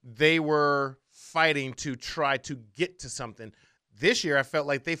they were fighting to try to get to something. This year, I felt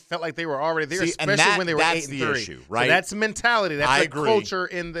like they were already there, especially when they were 8-3. The issue, right? So that's mentality. That's culture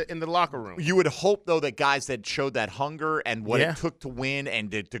in the locker room. You would hope, though, that guys that showed that hunger and what it took to win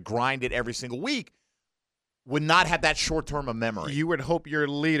and to grind it every single week would not have that short-term of memory. You would hope your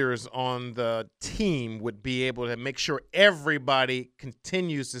leaders on the team would be able to make sure everybody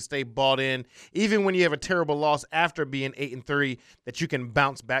continues to stay bought in, even when you have a terrible loss after being 8-3, that you can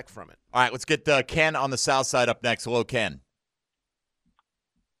bounce back from it. All right, let's get Ken on the south side up next. Hello, Ken.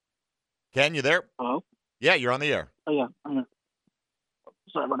 Ken, you there? Hello? Yeah, you're on the air. Oh, yeah.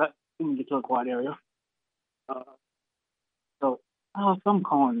 Sorry about that. Let me get to a quiet area. So I'm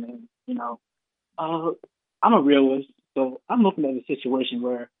calling, man. I'm a realist, so I'm looking at a situation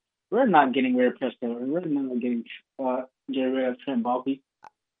where we're not getting rid of Preston, and we're not getting rid of Trent Baalke.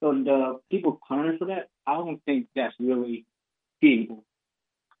 So the people clamoring for that, I don't think that's really feasible.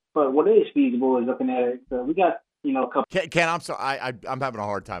 But what is feasible is looking at it. So we got, a couple. Ken, I'm sorry. I'm having a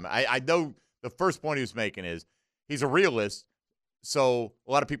hard time. I know the first point he was making is he's a realist, so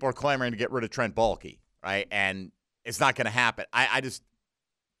a lot of people are clamoring to get rid of Trent Baalke, right? And it's not going to happen. I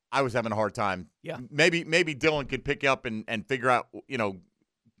was having a hard time. Yeah. Maybe Dylan could pick up and figure out,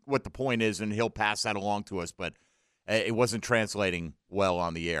 what the point is, and he'll pass that along to us. But it wasn't translating well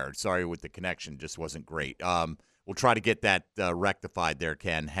on the air. Sorry, with the connection, just wasn't great. We'll try to get that rectified there,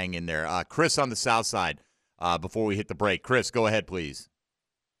 Ken. Hang in there. Chris on the south side before we hit the break. Chris, go ahead, please.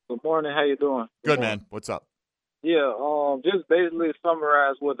 Good morning. How you doing? Good, man. What's up? Yeah, just basically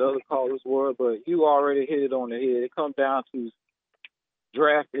summarize what the other callers were, but you already hit it on the head. It comes down to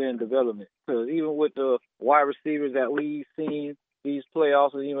draft and development. Because even with the wide receivers that we've seen these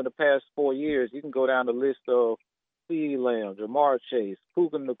playoffs and even the past 4 years, you can go down the list of CeeDee Lamb, Jamar Chase,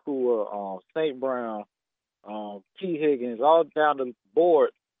 Puka Nacua, St. Brown, T. Higgins, all down the board.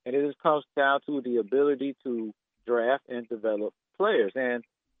 And it just comes down to the ability to draft and develop players. And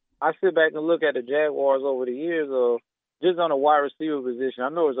I sit back and look at the Jaguars over the years of just on a wide receiver position. I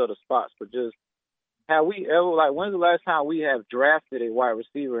know there's other spots, but just have we ever, when's the last time we have drafted a wide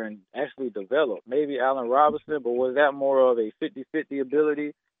receiver and actually developed? Maybe Allen Robinson, but was that more of a 50-50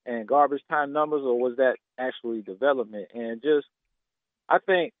 ability and garbage time numbers, or was that actually development? And just, I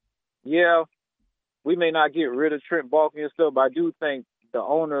think, we may not get rid of Trent Baalke and stuff, but I do think the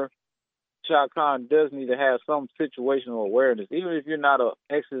owner, Shad Khan, does need to have some situational awareness, even if you're not a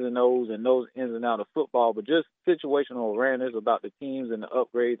X's and O's and knows ins and outs of football, but just situational awareness about the teams and the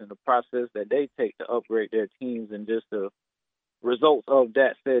upgrades and the process that they take to upgrade their teams and just the results of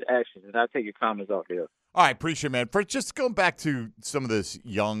that said action. And I take your comments out there. All right, appreciate it, man. For just going back to some of this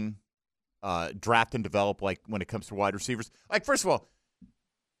young draft and develop, like when it comes to wide receivers. Like, first of all,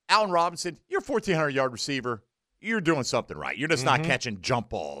 Allen Robinson, you're a 1,400-yard receiver. You're doing something right. You're just not catching jump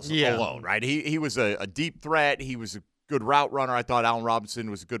balls alone, right? He was a deep threat. He was a good route runner. I thought Allen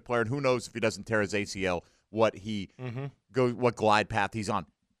Robinson was a good player. And who knows if he doesn't tear his ACL, what glide path he's on.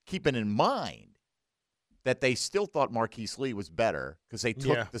 Keeping in mind, that they still thought Marquise Lee was better because they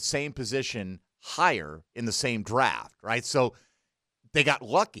took the same position higher in the same draft, right? So they got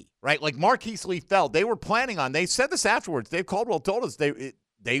lucky, right? Like Marquise Lee fell. They were planning on, they said this afterwards, Dave Caldwell told us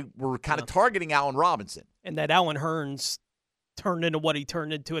they were kind of targeting Allen Robinson. And that Allen Hurns turned into what he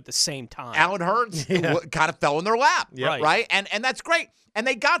turned into at the same time. Allen Hurns kind of fell in their lap, right? And that's great. And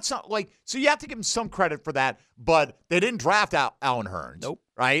they got some, so you have to give them some credit for that, but they didn't draft out Allen Hurns. Nope.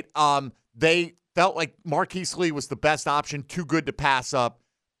 Right? They felt like Marquise Lee was the best option, too good to pass up.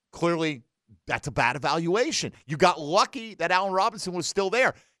 Clearly, that's a bad evaluation. You got lucky that Allen Robinson was still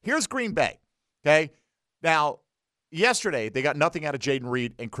there. Here's Green Bay, okay? Now, yesterday, they got nothing out of Jaden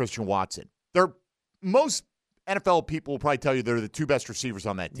Reed and Christian Watson. Most NFL people will probably tell you they're the two best receivers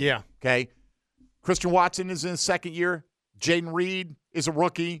on that team. Yeah. Okay? Christian Watson is in his second year. Jaden Reed is a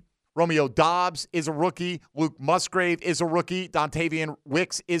rookie. Romeo Doubs is a rookie. Luke Musgrave is a rookie. Dontavian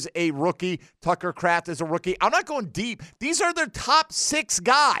Wicks is a rookie. Tucker Kraft is a rookie. I'm not going deep. These are their top 6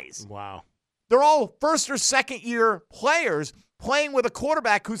 guys. Wow. They're all first or second year players playing with a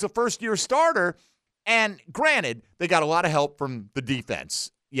quarterback who's a first year starter. And granted, they got a lot of help from the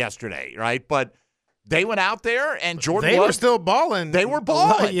defense yesterday, right? But they went out there and Jordan Love, were still balling. They were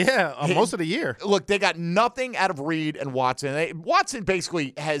balling. Most of the year. Look, they got nothing out of Reed and Watson. Watson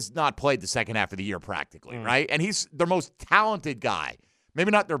basically has not played the second half of the year practically, right? And he's their most talented guy.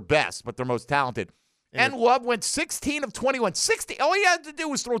 Maybe not their best, but their most talented. And Love went 16 of 21. All he had to do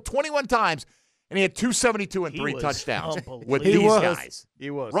was throw 21 times, and he had 272 and 3 touchdowns with these guys.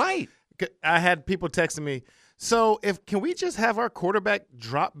 He was. Right. I had people texting me, so can we just have our quarterback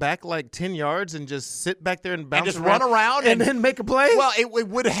drop back like 10 yards and just sit back there and bounce and just run around and then make a play? Well, it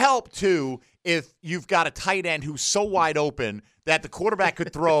would help, too, if you've got a tight end who's so wide open that the quarterback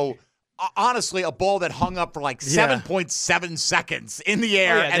could throw, honestly, a ball that hung up for like 7.7 seconds in the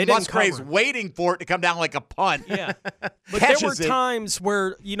air, and Musgrave's waiting for it to come down like a punt. Yeah. But there were times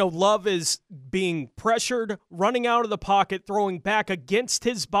where, Love is being pressured, running out of the pocket, throwing back against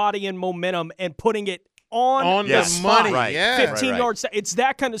his body and momentum, and putting it on the spot. Money. Right. Yeah. 15 yards. It's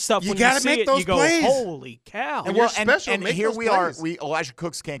that kind of stuff. You when got you to see make it, those you go, plays. holy cow. And here we are. Elijah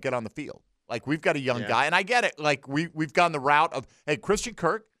Cooks can't get on the field. Like, we've got a young guy, and I get it. Like, we've gone the route of, hey, Christian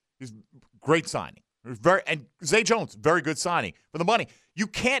Kirk is great signing. And Zay Jones, very good signing for the money. You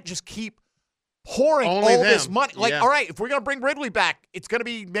can't just keep pouring this money. Like, all right, if we're going to bring Ridley back, it's going to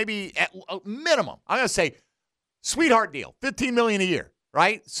be maybe at a minimum. I'm going to say sweetheart deal, $15 million a year,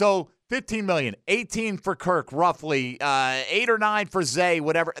 right? So $15 million, 18 for Kirk, roughly 8 or 9 for Zay,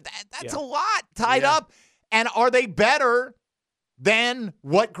 whatever. That's a lot tied up. And are they better than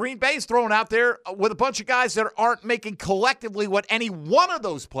what Green Bay's throwing out there with a bunch of guys that aren't making collectively what any one of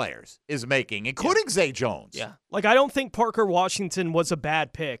those players is making, including Zay Jones? Yeah. Like, I don't think Parker Washington was a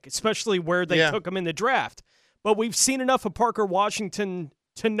bad pick, especially where they took him in the draft. But we've seen enough of Parker Washington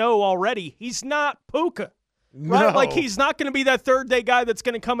to know already he's not Puka. Right? No. Like, he's not going to be that third-day guy that's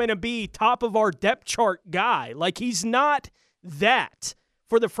going to come in and be top of our depth chart guy. Like, he's not that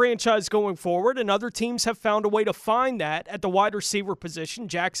for the franchise going forward, and other teams have found a way to find that at the wide receiver position.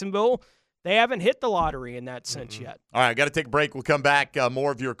 Jacksonville, they haven't hit the lottery in that sense yet. All right, got to take a break. We'll come back.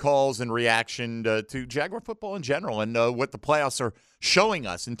 More of your calls and reaction to Jaguar football in general and what the playoffs are showing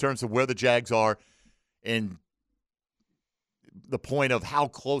us in terms of where the Jags are in the point of how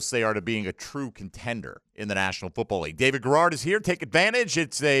close they are to being a true contender in the National Football League. David Garrard is here. Take advantage.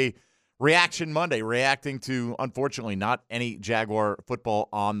 It's a Reaction Monday, reacting to, unfortunately, not any Jaguar football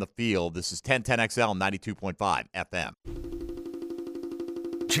on the field. This is 1010XL 92.5 FM.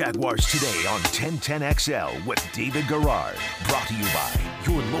 Jaguars Today on 1010XL with David Garrard. Brought to you by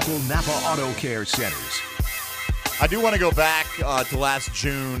your local Napa Auto Care Centers. I do want to go back to last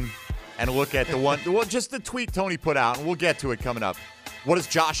June and look at just the tweet Tony put out, and we'll get to it coming up. What does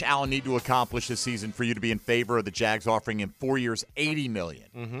Josh Allen need to accomplish this season for you to be in favor of the Jags offering him 4 years, $80 million?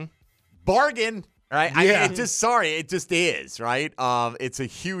 Mm-hmm. Bargain, right? Yeah. It just is, right? It's a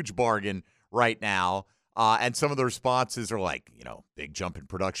huge bargain right now. And some of the responses are like, big jump in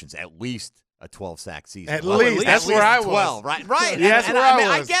productions, at least a 12-sack season. At least. That's where I was. 12, right? Right. Yeah,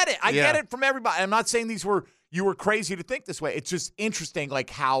 I get it. I get it from everybody. I'm not saying you were crazy to think this way. It's just interesting,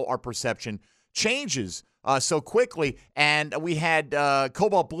 like, how our perception changes so quickly. And we had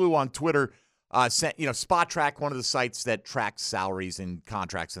Cobalt Blue on Twitter sent, Spot Track, one of the sites that tracks salaries and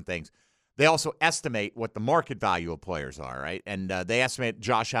contracts and things. They also estimate what the market value of players are, right? And they estimate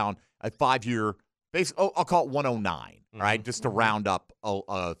Josh Allen a 5-year, I'll call it 109, right? Just to round up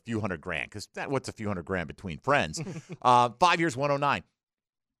a few $100,000, because what's a few $100,000 between friends? 5 years, 109.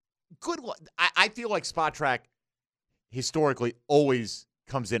 Good. I feel like Spot Track historically always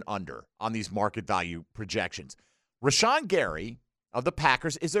comes in under on these market value projections. Rashawn Gary of the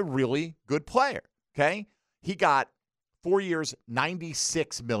Packers is a really good player, okay? He got 4 years,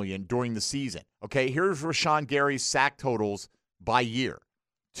 $96 million during the season, okay? Here's Rashawn Gary's sack totals by year.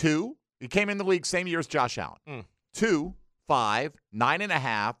 2, he came in the league same year as Josh Allen. 2, 5,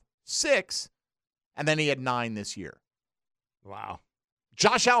 9.5, 6, and then he had 9 this year. Wow.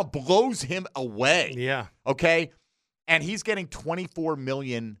 Josh Allen blows him away. Yeah. Okay? And he's getting $24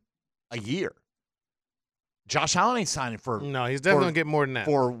 million a year. Josh Allen ain't signing for No, he's definitely going to get more than that.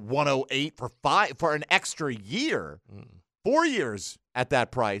 For 108 for an extra year. 4 years at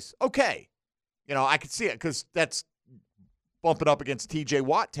that price. Okay. I could see it because that's bumping up against TJ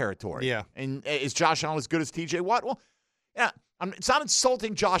Watt territory. Yeah. And is Josh Allen as good as TJ Watt? Well, yeah. It's not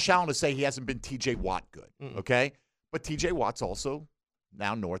insulting Josh Allen to say he hasn't been TJ Watt good. Okay? But TJ Watt's also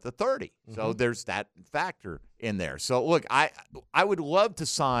now north of 30. So there's that factor in there. So, look, I would love to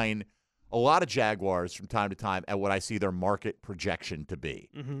sign a lot of Jaguars from time to time at what I see their market projection to be.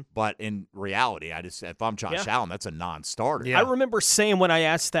 But in reality, if I'm Josh Allen, that's a non-starter. Yeah. I remember saying when I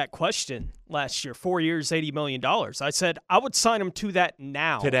asked that question last year, 4 years, $80 million, I said I would sign him to that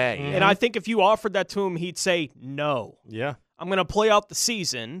now. Today. And I think if you offered that to him, he'd say no. Yeah. I'm going to play out the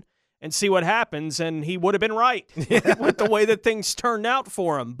season and see what happens, and he would have been right with the way that things turned out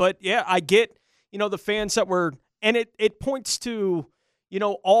for him. But, yeah, I get, the fans that were – and it points to,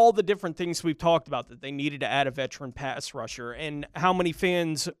 all the different things we've talked about, that they needed to add a veteran pass rusher and how many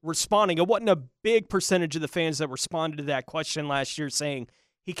fans responding. It wasn't a big percentage of the fans that responded to that question last year saying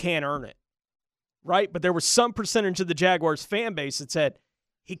he can't earn it, right? But there was some percentage of the Jaguars fan base that said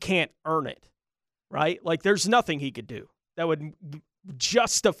he can't earn it, right? Like there's nothing he could do that would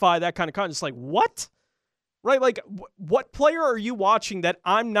justify that kind of content. It's like, what? Right? Like, what player are you watching that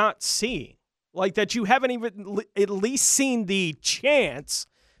I'm not seeing? Like, that you haven't even at least seen the chance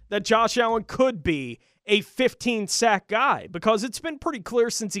that Josh Allen could be a 15-sack guy? Because it's been pretty clear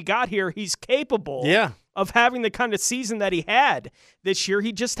since he got here he's capable of having the kind of season that he had this year.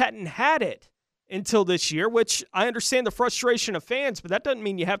 He just hadn't had it until this year, which I understand the frustration of fans, but that doesn't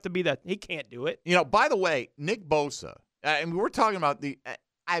mean you have to be that he can't do it. By the way, Nick Bosa, and we're talking about I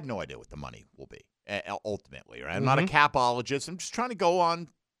have no idea what the money will be ultimately, right? I'm not a capologist. I'm just trying to go on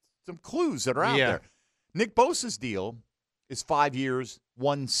some clues that are out there. Nick Bosa's deal is 5 years,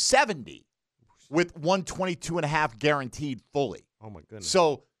 170 with 122.5 guaranteed fully. Oh, my goodness.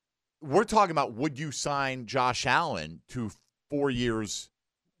 So we're talking about, would you sign Josh Allen to 4 years,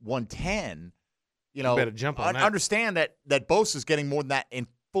 110? You better jump on that. Understand that Bosa's getting more than that in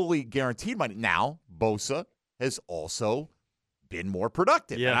fully guaranteed money. Now, Bosa has also been more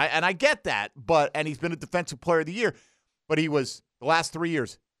productive. Yeah. And I get that, and he's been a defensive player of the year, but he was the last 3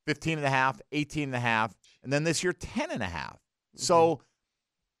 years, 15.5, 18.5, and then this year, 10.5. So,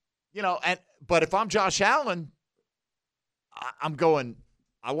 but if I'm Josh Allen, I'm going,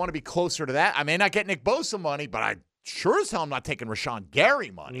 I want to be closer to that. I may not get Nick Bosa money, but I sure as hell I'm not taking Rashawn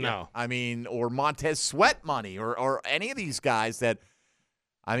Gary money. No. Or Montez Sweat money or any of these guys that,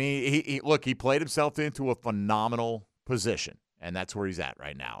 he played himself into a phenomenal position, and that's where he's at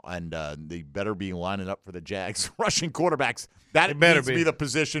right now. And they better be lining up for the Jags rushing quarterbacks. That needs to be the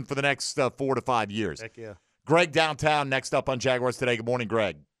position for the next 4 to 5 years. Heck yeah. Greg downtown next up on Jaguars Today. Good morning,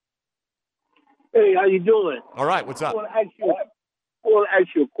 Greg. Hey, how you doing? All right, what's up? I want to ask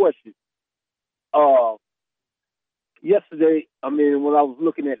you a question. Yesterday, when I was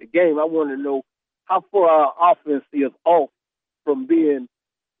looking at the game, I wanted to know how far our offense is off from being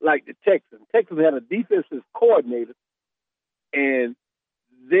like the Texans. Texans had a defensive coordinator, and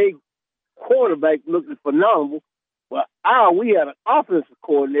their quarterback looked phenomenal. Well, we had an offensive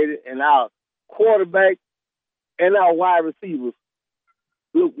coordinator, and our quarterback and our wide receivers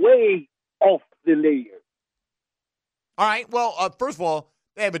look way off than they are. All right. Well, first of all,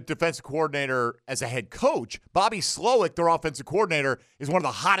 they have a defensive coordinator as a head coach. Bobby Slowick, their offensive coordinator, is one of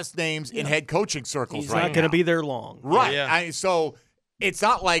the hottest names in head coaching circles He's right now. not going to be there long. Right. Yeah. So it's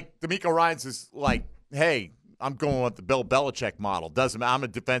not like D'Amico Ryans is like, hey, I'm going with the Bill Belichick model. Doesn't matter. I'm a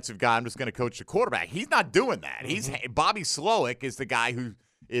defensive guy. I'm just going to coach the quarterback. He's not doing that. Bobby Slowick is the guy who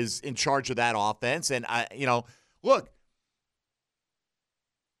is in charge of that offense. And, look,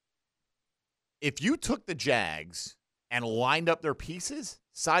 if you took the Jags and lined up their pieces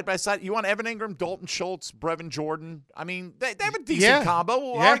side by side, you want Evan Ingram, Dalton Schultz, Brevin Jordan. They have a decent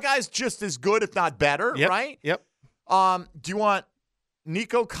combo. Our guy's just as good, if not better, right? Yep. Do you want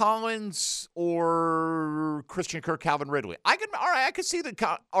Nico Collins or Christian Kirk, Calvin Ridley? I could see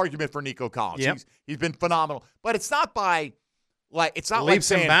the argument for Nico Collins. Yep. He's been phenomenal, but it's not by like it's not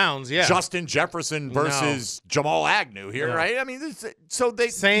leaps like and bounds. Yeah, Justin Jefferson versus Jamal Agnew here, right? I mean, so they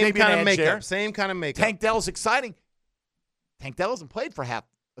same maybe kind an of edge makeup. there. Same kind of makeup. Tank Dell's exciting. Tank Dell hasn't played for half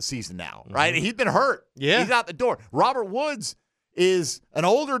a season now, right? He's been hurt. Yeah, he's out the door. Robert Woods is an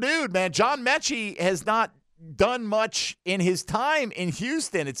older dude, man. John Mechie has not done much in his time in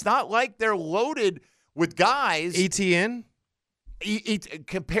Houston. It's not like they're loaded with guys. ETN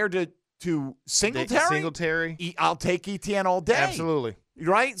compared to Singletary. I'll take ETN all day. Absolutely.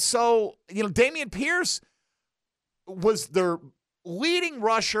 Right? So, Dameon Pierce was their leading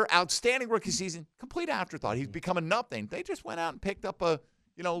rusher, outstanding rookie season, complete afterthought. He's become a nothing. They just went out and picked up a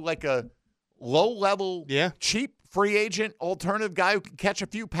low-level, cheap free agent alternative guy who can catch a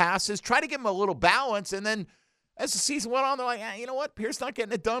few passes, try to give him a little balance, and then as the season went on, they're like, you know what? Pierce not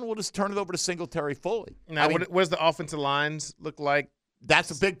getting it done. We'll just turn it over to Singletary fully. Now, what does the offensive lines look like?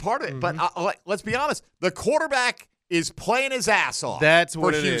 That's a big part of it. But let's be honest. The quarterback is playing his ass off. That's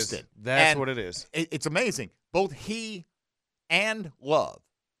what it Houston. is. That's what it is. It's amazing. Both he and Love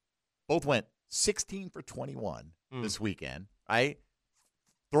both went 16 for 21 this weekend, right?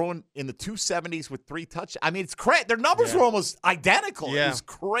 Throwing in the 270s with 3 touchdowns. I mean, it's crazy. Their numbers were almost identical. Yeah. It was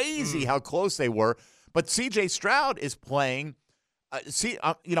crazy how close they were. But C.J. Stroud is playing.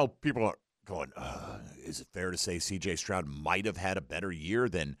 People are going, is it fair to say C.J. Stroud might have had a better year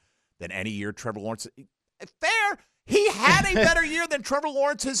than any year Trevor Lawrence? Fair. He had a better year than Trevor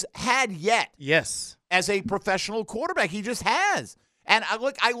Lawrence has had yet. Yes. As a professional quarterback. He just has. And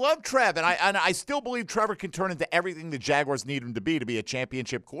I love Trev, and I still believe Trevor can turn into everything the Jaguars need him to be a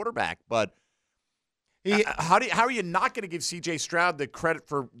championship quarterback. But how are you not going to give C.J. Stroud the credit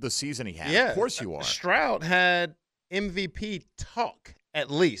for the season he had? Yeah, of course you are. Stroud had MVP talk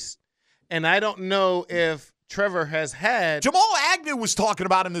at least, and I don't know if Trevor has had. Jamal Agnew was talking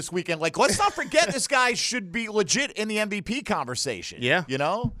about him this weekend. Like, let's not forget this guy should be legit in the MVP conversation. Yeah,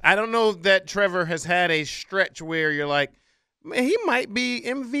 I don't know that Trevor has had a stretch where you're like, man, he might be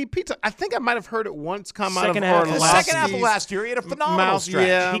MVP. I think I might have heard it once come out of the second half of last year. He had a phenomenal stretch.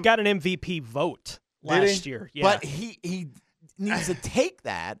 Yeah. He got an MVP vote last year. Yeah. But he needs to take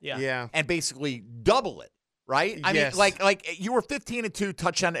that and basically double it, right? I mean, like you were 15-2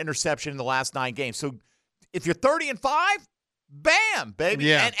 touchdown to interception in the last 9 games. So if you're 30-5, bam, baby.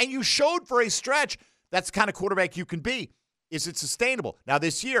 Yeah. And you showed for a stretch that's the kind of quarterback you can be. Is it sustainable? Now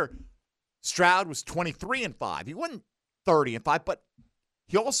this year, Stroud was 23-5. He wasn't 30-5, but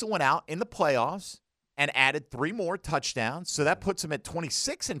he also went out in the playoffs and added 3 more touchdowns, so that puts him at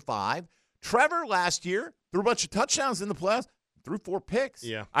 26-5. Trevor last year threw a bunch of touchdowns in the playoffs, threw 4 picks.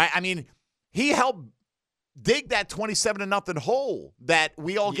 Yeah, I mean, he helped dig that 27-0 hole that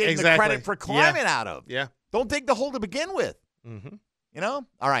we all gave him the credit for climbing out of. Yeah, don't dig the hole to begin with. All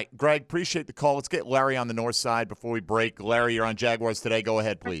right, Greg, appreciate the call. Let's get Larry on the north side before we break. Larry, you're on Jaguars Today. Go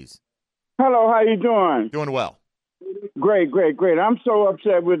ahead, please. Hello, how you doing? Doing well. Great. I'm so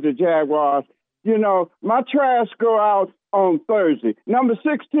upset with the Jaguars. My trash go out on Thursday. Number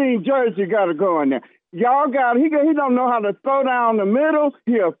 16 jersey got to go in there. Y'all he don't know how to throw down the middle.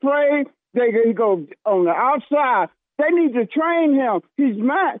 He afraid. He go on the outside. They need to train him. He's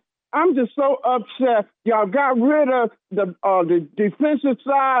mad. I'm just so upset. Y'all got rid of the defensive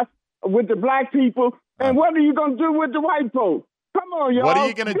side with the black people. And what are you going to do with the white folks? Come on, y'all. What are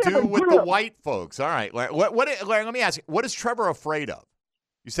you going to do with the white folks? All right, Larry, Larry, let me ask you, what is Trevor afraid of?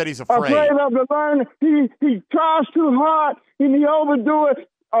 You said he's afraid. Afraid of the learn. He tries too hard and he overdo it.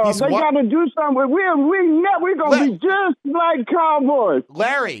 They got to do something. We're going to be just like Cowboys.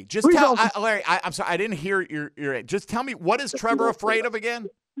 Larry, Larry, I'm sorry, I didn't hear your. Just tell me, what is Trevor afraid of again?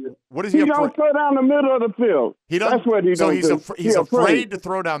 What is he afraid? He don't throw down the middle of the field. That's what he don't do. So he's afraid to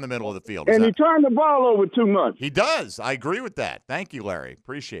throw down the middle of the field. And he turned the ball over too much. He does. I agree with that. Thank you, Larry.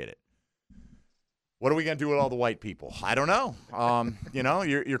 Appreciate it. What are we going to do with all the white people? I don't know.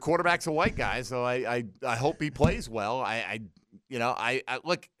 Your quarterback's a white guy, so I hope he plays well. I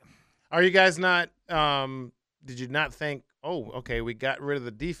look. Are you guys not? Did you not think? Oh, okay, we got rid of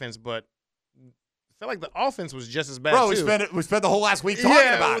the defense, but I feel like the offense was just as bad. Bro, we spent the whole last week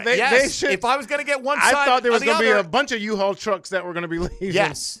talking about it. Yes. They should, if I was going to get one side, I thought there was going to be a bunch of U-Haul trucks that were going to be leaving.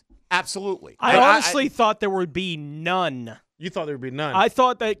 Yes, absolutely. I honestly thought there would be none. You thought there would be none. I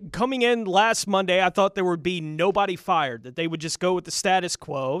thought that coming in last Monday, I thought there would be nobody fired, that they would just go with the status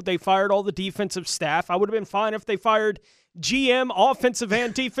quo. They fired all the defensive staff. I would have been fine if they fired GM, offensive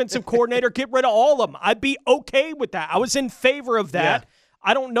and defensive coordinator, get rid of all of them. I'd be okay with that. I was in favor of that.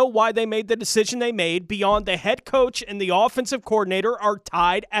 I don't know why they made the decision they made beyond the head coach and the offensive coordinator are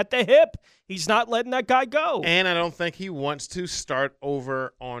tied at the hip. He's not letting that guy go. And I don't think he wants to start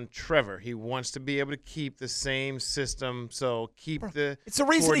over on Trevor. He wants to be able to keep the same system. So keep the It's the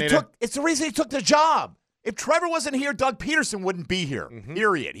reason he took. It's the reason he took the job. If Trevor wasn't here, Doug Peterson wouldn't be here.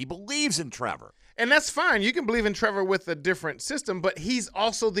 Period. He believes in Trevor. And that's fine. You can believe in Trevor with a different system, but he's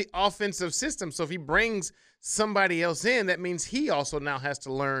also the offensive system. So if he brings somebody else in, that means he also now has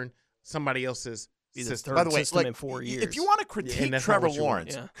to learn somebody else's system. By the way, in 4 years. If you want to critique Trevor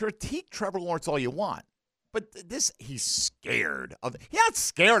Lawrence, Yeah. critique Trevor Lawrence all you want. But he's scared of. He's not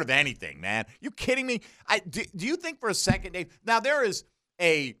scared of anything, man. You kidding me? Do you think for a second, Dave? Now there is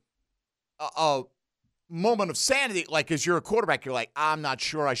a moment of sanity, like as you're a quarterback, you're like, I'm not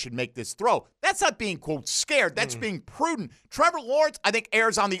sure I should make this throw. That's not being, quote, scared. That's being prudent. Trevor Lawrence, I think,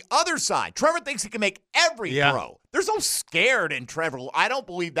 errs on the other side. Trevor thinks he can make every throw. There's no scared in Trevor. I don't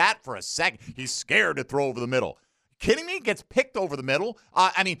believe that for a second. He's scared to throw over the middle. Kidding me? Gets picked over the middle.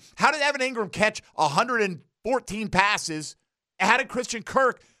 I mean, how did Evan Ingram catch 114 passes? How did Christian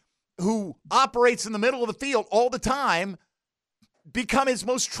Kirk, who operates in the middle of the field all the time, become his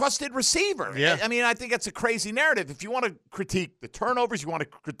most trusted receiver? Yeah. I mean, I think that's a crazy narrative. If you want to critique the turnovers, you want to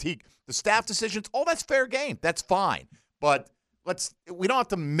critique the staff decisions, all that's fair game. That's fine. But we don't have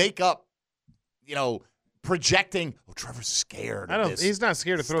to make up, projecting, Trevor's scared of this. He's not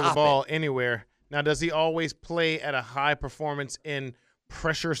scared to throw the ball anywhere. Now, does he always play at a high performance in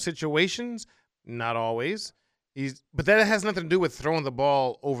pressure situations? Not always. But that has nothing to do with throwing the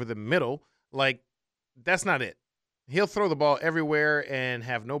ball over the middle. Like, that's not it. He'll throw the ball everywhere and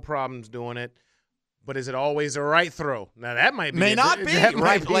have no problems doing it. But is it always the right throw? Now, that might be. May not be,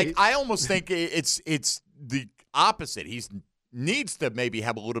 right? Like, I almost think it's the opposite. He needs to maybe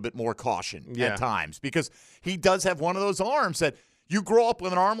have a little bit more caution at times because he does have one of those arms that you grow up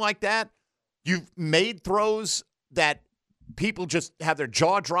with an arm like that. You've made throws that people just have their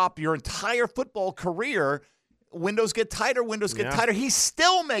jaw drop your entire football career. Windows get tighter. He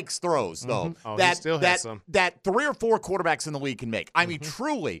still makes throws, though, that 3 or 4 quarterbacks in the league can make. I mean,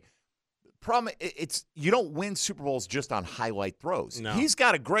 truly, problem it's you don't win Super Bowls just on highlight throws. No. He's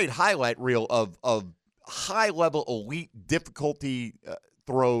got a great highlight reel of high-level, elite difficulty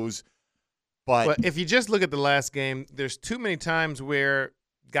throws. But if you just look at the last game, there's too many times where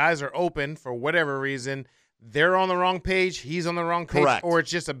guys are open for whatever reason. They're on the wrong page. He's on the wrong page. Correct. Or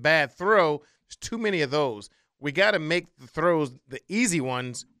it's just a bad throw. There's too many of those. We got to make the throws, the easy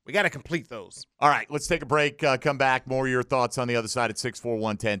ones, we got to complete those. All right, let's take a break. Come back. More of your thoughts on the other side at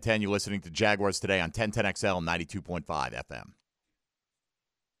 641-1010. You're listening to Jaguars Today on 1010XL 92.5 FM.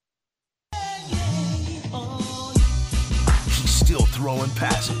 He's still throwing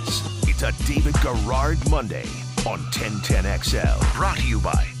passes. It's a David Garrard Monday on 1010XL. Brought to you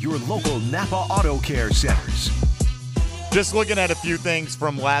by your local Napa Auto Care Centers. Just looking at a few things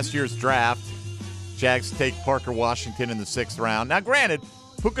from last year's draft. Jags take Parker Washington in the 6th round. Now, granted,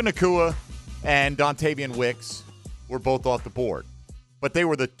 Puka Nacua and Dontavian Wicks were both off the board, but they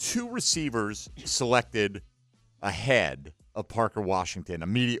were the 2 receivers selected ahead of Parker Washington,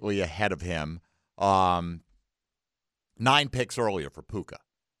 immediately ahead of him. 9 picks earlier for Puka,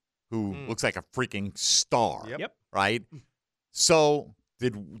 who looks like a freaking star. Yep. Right? So,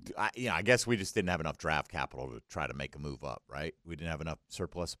 I guess we just didn't have enough draft capital to try to make a move up, right? We didn't have enough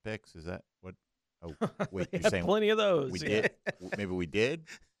surplus picks. Is that what? Oh, wait, you're saying plenty of those. We did? Maybe we did?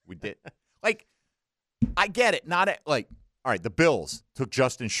 We did. Like, I get it. All right, the Bills took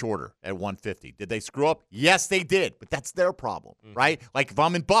Justin Shorter at 150. Did they screw up? Yes, they did, but that's their problem, right? Like, if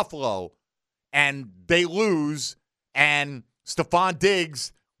I'm in Buffalo and they lose and Stephon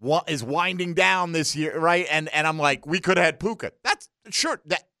Diggs is winding down this year, right? And I'm like, we could have had Puka. That's sure.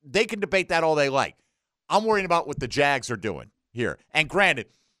 That they can debate that all they like. I'm worrying about what the Jags are doing here. And granted,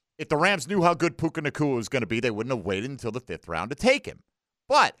 if the Rams knew how good Puka Nacua was going to be, they wouldn't have waited until the 5th round to take him.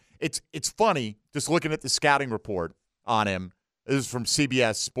 But it's funny just looking at the scouting report on him. This is from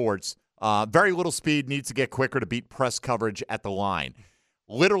CBS Sports. Very little speed, needs to get quicker to beat press coverage at the line.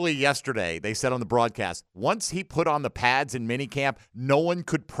 Literally yesterday, they said on the broadcast, once he put on the pads in minicamp, no one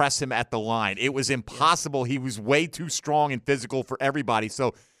could press him at the line. It was impossible. He was way too strong and physical for everybody.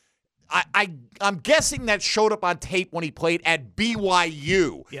 So I'm guessing that showed up on tape when he played at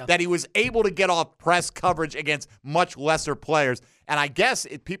BYU, that he was able to get off press coverage against much lesser players. And I guess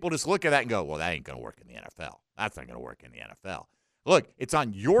people just look at that and go, well, that ain't going to work in the NFL. That's not going to work in the NFL. Look, it's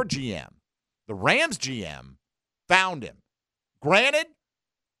on your GM. The Rams GM found him. Granted,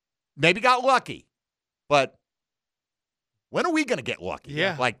 maybe got lucky, but when are we going to get lucky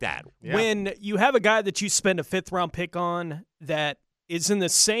like that? Yeah. When you have a guy that you spend a 5th-round pick on that is in the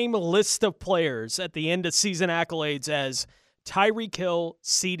same list of players at the end of season accolades as Tyreek Hill,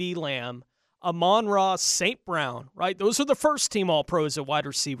 CeeDee Lamb, Amon-Ra, St. Brown, right? Those are the first team All-Pros at wide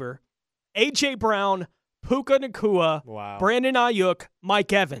receiver. A.J. Brown, Puka Nacua, Brandon Ayuk,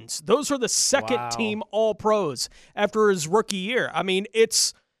 Mike Evans. Those are the second team All-Pros after his rookie year. I mean,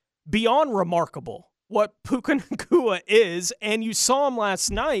 it's beyond remarkable what Puka Nacua is, and you saw him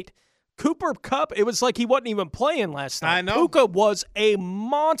last night. Cooper Kupp, it was like he wasn't even playing last night. I know. Puka was a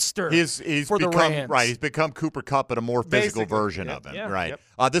monster He's for become, the Rams. Right, he's become Cooper Kupp, but a more physical version of him. Yeah. Right.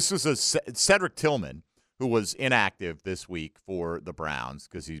 This was Cedric Tillman, who was inactive this week for the Browns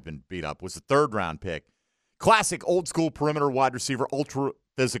because he's been beat up, was the third-round pick. Classic old-school perimeter wide receiver,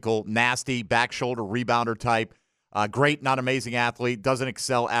 ultra-physical, nasty, back shoulder rebounder type. Great, not amazing athlete. Doesn't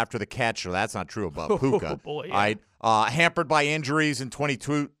excel after the catch. So that's not true about Puka. Oh, boy, yeah. Right? Hampered by injuries in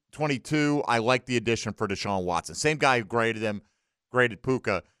 22, I like the addition for Deshaun Watson. Same guy who graded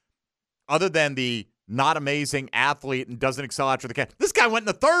Puka. Other than the not amazing athlete and doesn't excel after the catch, this guy went in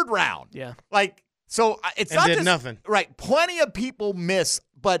the third round. Yeah. So it's and not did just nothing. Right. Plenty of people miss,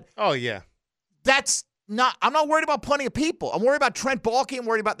 but that's not. I'm not worried about plenty of people. I'm worried about Trent Baalke. I'm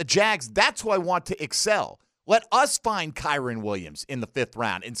worried about the Jags. That's who I want to excel. Let us find Kyron Williams in the 5th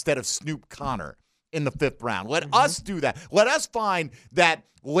round instead of Snoop Connor in the 5th round. Let us do that. Let us find that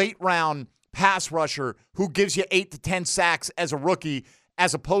late round pass rusher who gives you 8 to 10 sacks as a rookie,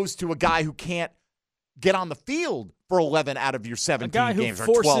 as opposed to a guy who can't get on the field for 11 out of your 17 games or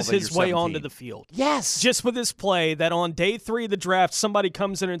 12 A guy who forces of your his way 17. onto the field. Yes. Just with this play that on day 3 of the draft, somebody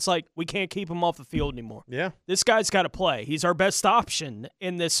comes in and it's like, we can't keep him off the field anymore. Yeah. This guy's got to play. He's our best option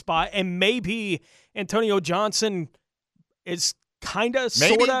in this spot. And maybe Antonio Johnson is kind of,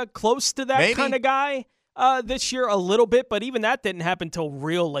 sort of close to that kind of guy this year a little bit, but even that didn't happen until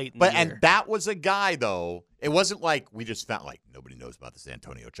real late in the year. And that was a guy, though. It wasn't like we just found like nobody knows about this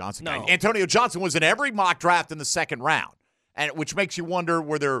Antonio Johnson guy. No. Antonio Johnson was in every mock draft in the 2nd round, and which makes you wonder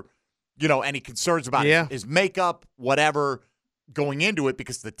were there, any concerns about his makeup, whatever, going into it,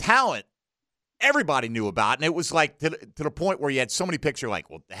 because the talent everybody knew about, and it was like to the point where you had so many picks, you're like,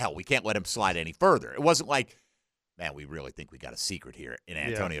 well, the hell, we can't let him slide any further. It wasn't like, man, we really think we got a secret here in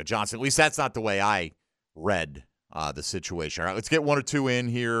Antonio Johnson. At least that's not the way I read the situation. All right, let's get 1 or 2 in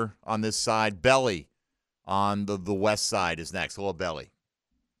here on this side. Belly on the west side is next. Hello, Belly.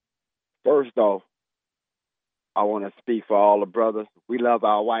 First off, I want to speak for all the brothers. We love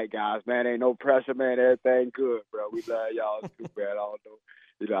our white guys, man. Ain't no pressure, man. Everything good, bro. We love y'all too, man.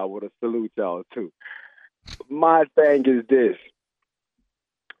 I want to salute y'all too. My thing is this.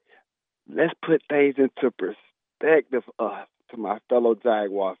 Let's put things into perspective to my fellow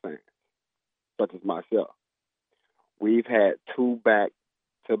Jaguar fans, such as myself. We've had 2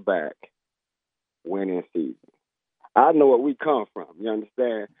 back-to-back winning seasons. I know where we come from, you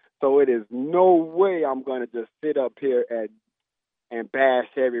understand? So it is no way I'm going to just sit up here and bash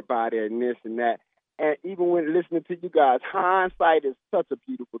everybody and this and that. And even when listening to you guys, hindsight is such a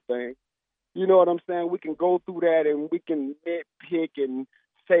beautiful thing. You know what I'm saying? We can go through that and we can nitpick and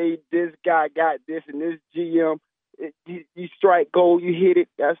say this guy got this and this GM. You strike gold, you hit it.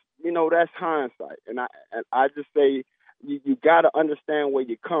 That's hindsight. And I just say you got to understand where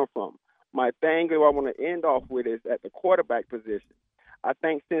you come from. My thing that I want to end off with is at the quarterback position. I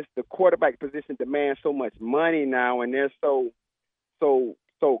think since the quarterback position demands so much money now, and they're so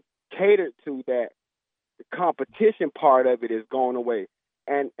catered to that, the competition part of it is going away.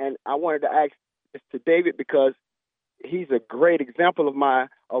 And I wanted to ask this to David because he's a great example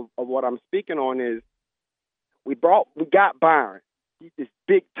of what I'm speaking on. Is we got Byron. He's this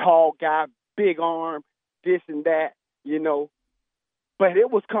big, tall guy, big arm, this and that, But it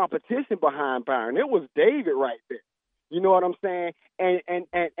was competition behind Byron. It was David right there. You know what I'm saying?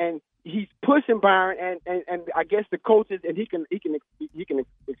 And he's pushing Byron, and I guess the coaches, and he can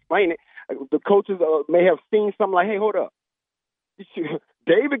explain it. The coaches may have seen something like, hey, hold up,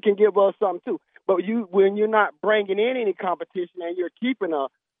 David can give us something too. But when you're not bringing in any competition and you're keeping a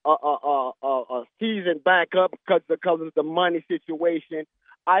season back up because of the money situation,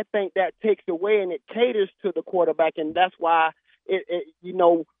 I think that takes away and it caters to the quarterback, and that's why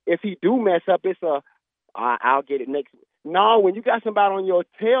if he do mess up, it's I'll get it next week. No, when you got somebody on your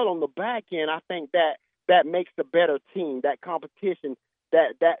tail on the back end, I think that makes the better team. That competition,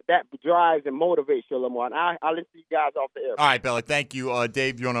 that drives and motivates you a little more. And I'll let you guys off the air. All right, Belly. Thank you,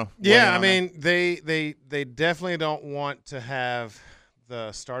 Dave. You want to? Yeah, I mean, they definitely don't want to have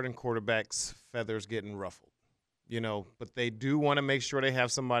the starting quarterback's feathers getting ruffled, But they do want to make sure they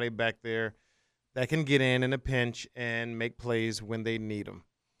have somebody back there that can get in a pinch and make plays when they need them.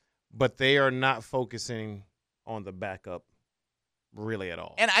 But they are not focusing on the backup really at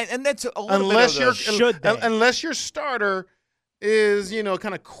all. And that's a little bit of unless your starter is,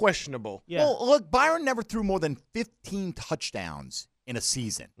 kind of questionable. Yeah. Well, look, Byron never threw more than 15 touchdowns in a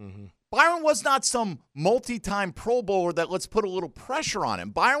season. Mm-hmm. Byron was not some multi-time Pro Bowler that let's put a little pressure on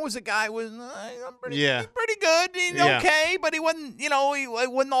him. Byron was a guy who was pretty good, okay, but he wasn't, he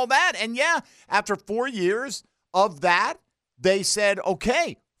wasn't all that. And after 4 years of that, they said,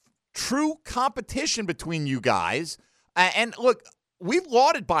 okay, true competition between you guys. And look, we've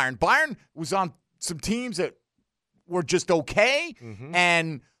lauded Byron. Byron was on some teams that were just okay. Mm-hmm.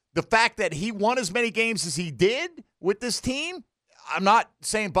 And the fact that he won as many games as he did with this team, I'm not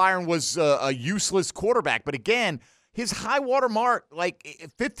saying Byron was a useless quarterback, but again, his high water mark,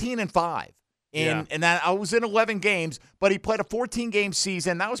 like 15-5. And that I was in 11 games, but he played a 14-game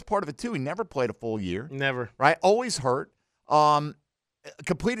season. That was part of it, too. He never played a full year. Never. Right? Always hurt.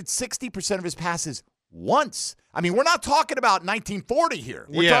 Completed 60% of his passes once. I mean, we're not talking about 1940 here.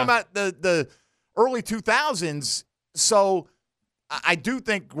 We're talking about the early 2000s. So I do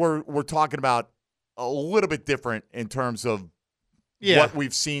think we're talking about a little bit different in terms of what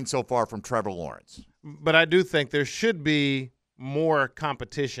we've seen so far from Trevor Lawrence. But I do think there should be more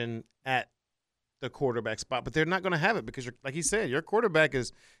competition at the quarterback spot, but they're not going to have it because, like you said, your quarterback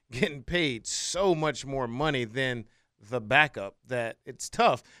is getting paid so much more money than the backup that it's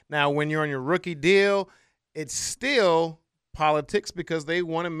tough. Now, when you're on your rookie deal, it's still politics because they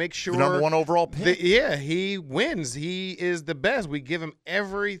want to make sure the number one overall pick. He wins. He is the best. We give him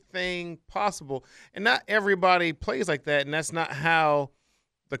everything possible, and not everybody plays like that, and that's not how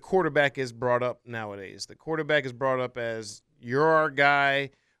the quarterback is brought up nowadays. The quarterback is brought up as, you're our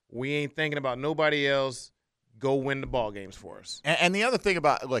guy. We ain't thinking about nobody else. Go win the ball games for us. And the other thing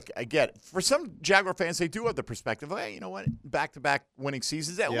about, look, I get it. For some Jaguar fans, they do have the perspective, hey, you know what, back-to-back winning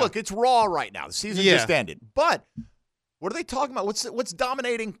seasons. Look, it's raw right now. The season just ended. But what are they talking about? What's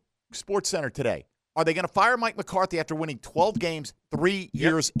dominating SportsCenter today? Are they going to fire Mike McCarthy after winning 12 games 3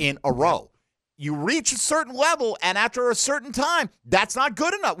 years in a row? You reach a certain level, and after a certain time, that's not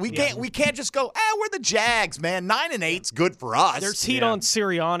good enough. We can't just go, we're the Jags, man. 9-8's good for us. There's heat on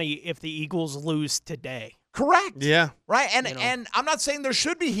Sirianni if the Eagles lose today. Correct. Yeah. Right? And I'm not saying there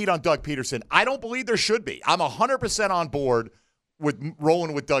should be heat on Doug Peterson. I don't believe there should be. I'm 100% on board with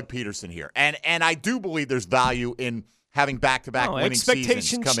rolling with Doug Peterson here. And I do believe there's value in having back-to-back winning seasons coming in.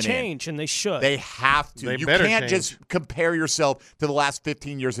 Expectations change, and they should. They have to. You can't just compare yourself to the last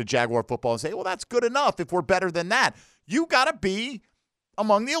 15 years of Jaguar football and say, well, that's good enough if we're better than that. You got to be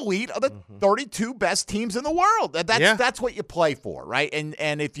among the elite of the 32 best teams in the world. That's what you play for, right?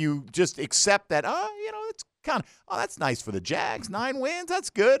 And if you just accept that, it's kind of, that's nice for the Jags. 9 wins, that's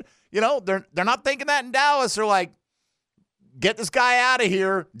good. They're not thinking that in Dallas. They're like, get this guy out of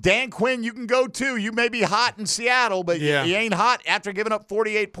here. Dan Quinn, you can go too. You may be hot in Seattle, but you ain't hot after giving up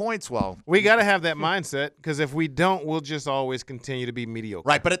 48 points. Well, we got to have that mindset because if we don't, we'll just always continue to be mediocre.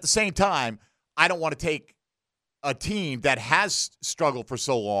 Right, but at the same time, I don't want to take a team that has struggled for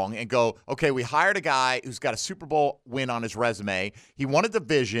so long and go, okay, we hired a guy who's got a Super Bowl win on his resume. He won a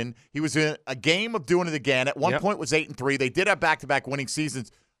division. He was in a game of doing it again. At one point was 8-3. They did have back-to-back winning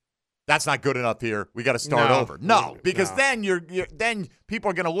seasons. That's not good enough here. We got to start over. No, because then then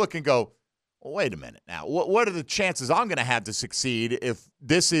people are going to look and go, well, wait a minute now. What are the chances I'm going to have to succeed if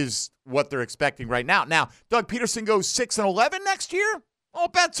this is what they're expecting right now? Now, Doug Peterson goes 6-11 next year. All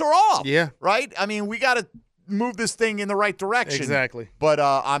bets are off. Yeah. Right? I mean, we got to move this thing in the right direction. Exactly. But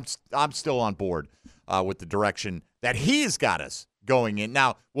I'm still on board with the direction that he's got us going in.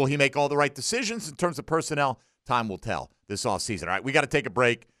 Now, will he make all the right decisions in terms of personnel? Time will tell this offseason. All right, we got to take a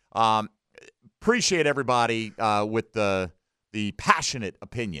break. Appreciate everybody with the passionate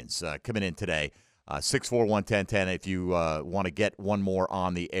opinions coming in today. 641-1010 if you want to get one more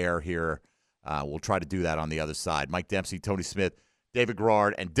on the air here. We'll try to do that on the other side. Mike Dempsey, Tony Smith, David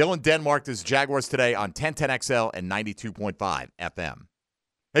Garrard, and Dylan Denmark. This is Jaguars Today on 1010XL and 92.5 FM.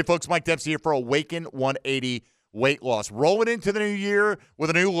 Hey, folks, Mike Dempsey here for Awaken 180 Weight Loss. Rolling into the new year with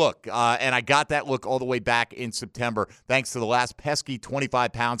a new look, and I got that look all the way back in September thanks to the last pesky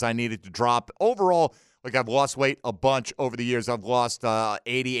 25 pounds I needed to drop. Overall, I've lost weight a bunch over the years. I've lost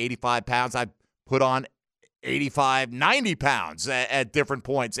 80, 85 pounds. I've put on 85, 90 pounds at different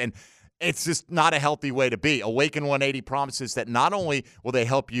points, and it's just not a healthy way to be. Awaken 180 promises that not only will they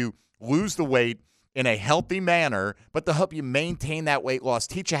help you lose the weight in a healthy manner, but they'll help you maintain that weight loss,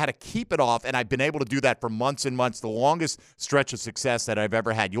 teach you how to keep it off, and I've been able to do that for months and months, the longest stretch of success that I've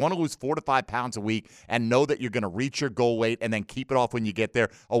ever had. You want to lose 4 to 5 pounds a week and know that you're going to reach your goal weight and then keep it off when you get there.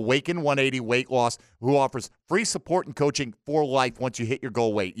 Awaken 180 Weight Loss, who offers free support and coaching for life once you hit your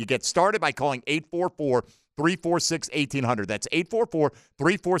goal weight. You get started by calling 844 844-346-1800. That's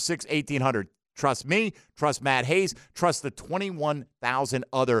 844-346-1800. Trust me, trust Matt Hayes, trust the 21,000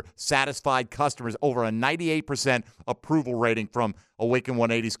 other satisfied customers, over a 98% approval rating from Awaken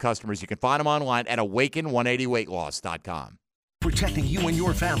 180's customers. You can find them online at awaken180weightloss.com. Protecting you and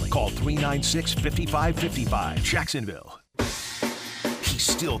your family. Call 396-5555. Jacksonville. He's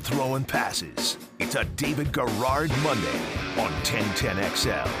still throwing passes. It's a David Garrard Monday on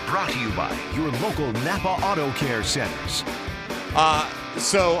 1010XL. Brought to you by your local Napa Auto Care Centers.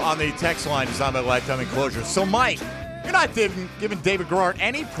 So on the text line, designed by Lifetime Enclosures. So, Mike, you're not giving David Garrard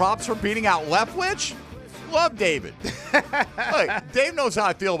any props for beating out Leftwich? Love David. Look, Dave knows how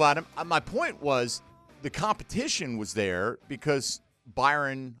I feel about him. My point was the competition was there because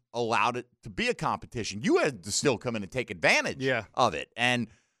Byron allowed it to be a competition. You had to still come in and take advantage of it. And,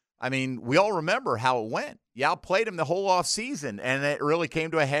 I mean, we all remember how it went. You outplayed him the whole offseason, and it really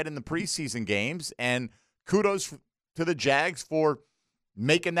came to a head in the preseason games. And kudos to the Jags for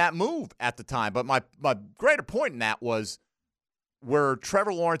making that move at the time. But my greater point in that was where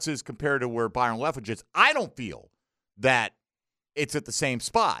Trevor Lawrence is compared to where Byron Leftwich is. I don't feel that it's at the same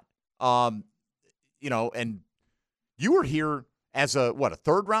spot. And you were here as a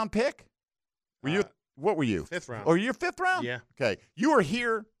third-round pick? What were you? Fifth round. Oh, you're fifth round? Yeah. Okay. You were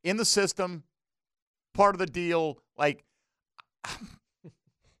here in the system, part of the deal. Like,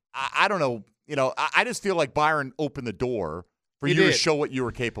 I don't know. I just feel like Byron opened the door for you to show what you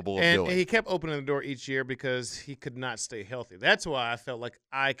were capable of doing. And he kept opening the door each year because he could not stay healthy. That's why I felt like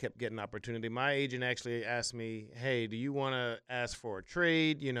I kept getting opportunity. My agent actually asked me, hey, do you want to ask for a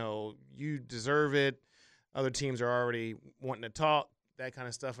trade? You deserve it. Other teams are already wanting to talk, that kind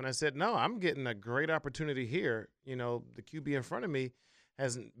of stuff. And I said, no, I'm getting a great opportunity here. The QB in front of me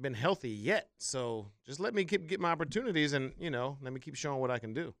hasn't been healthy yet. So just let me get my opportunities and, let me keep showing what I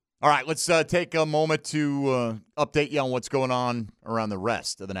can do. All right, let's take a moment to update you on what's going on around the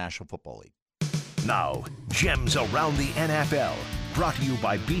rest of the National Football League. Now, Gems Around the NFL, brought to you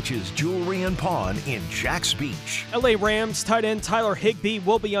by Beach's Jewelry and Pawn in Jacks Beach. LA Rams tight end Tyler Higbee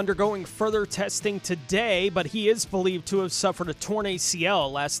will be undergoing further testing today, but he is believed to have suffered a torn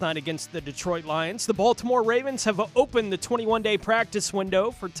ACL last night against the Detroit Lions. The Baltimore Ravens have opened the 21-day practice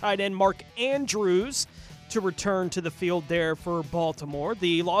window for tight end Mark Andrews to return to the field there for Baltimore.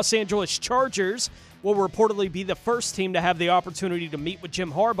 The Los Angeles Chargers will reportedly be the first team to have the opportunity to meet with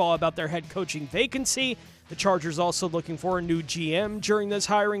Jim Harbaugh about their head coaching vacancy. The Chargers also looking for a new GM during this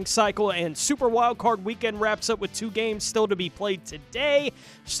hiring cycle, and Super Wildcard Weekend wraps up with 2 games still to be played today,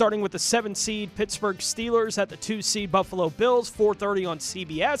 starting with the 7-seed Pittsburgh Steelers at the 2-seed Buffalo Bills, 4:30 on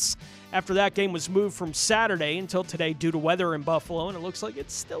CBS. After that game was moved from Saturday until today due to weather in Buffalo, and it looks like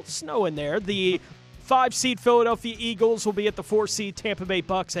it's still snowing there. The 5-seed Philadelphia Eagles will be at the 4-seed Tampa Bay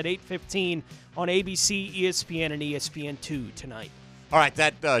Bucks at 8:15 on ABC, ESPN, and ESPN2 tonight. All right,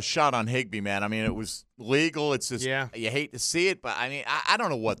 that shot on Higbee, man. I mean, it was legal. It's just you hate to see it, but I mean, I don't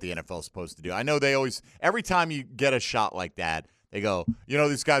know what the NFL is supposed to do. I know they always, every time you get a shot like that, they go,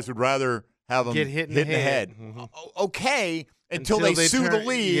 these guys would rather have them get hit in the head. Mm-hmm. Okay, until they sue the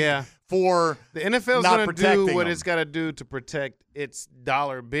league for the NFL's not going to protecting do what them. It's got to do to protect its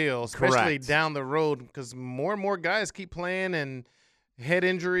dollar bill, especially down the road, because more and more guys keep playing and head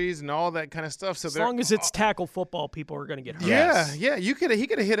injuries and all that kind of stuff. So as long as it's tackle football, people are going to get hurt. Yeah. He could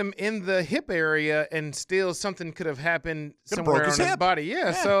have hit him in the hip area, and still something could have happened somewhere on his body.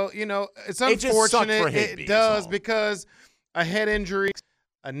 Yeah. So it's unfortunate. It does, because a head injury,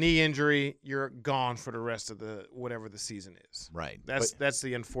 a knee injury, you're gone for the rest of whatever the season is. Right. That's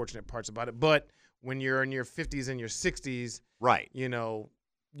the unfortunate parts about it. But when you're in your 50s and your 60s, right,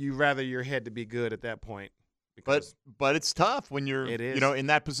 you rather your head to be good at that point. But it's tough when you're in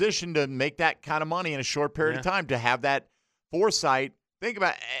that position to make that kind of money in a short period of time, to have that foresight. Think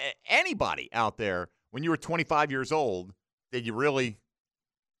about anybody out there when you were 25 years old. Did you really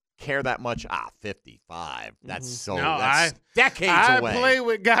care that much? 55. That's that's decades away. I play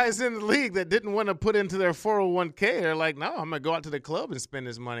with guys in the league that didn't want to put into their 401k. They're like, no, I'm going to go out to the club and spend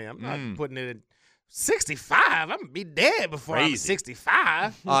this money. I'm not putting it in. 65? I'm going to be dead before I'm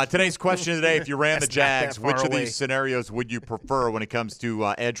 65. Today's question today, if you ran the Jags, which of these scenarios would you prefer when it comes to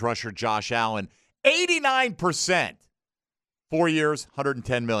edge rusher Josh Allen? 89%. 4 years,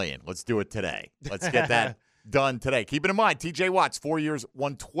 $110 million. Let's do it today. Let's get that done today. Keep it in mind, TJ Watt's 4 years,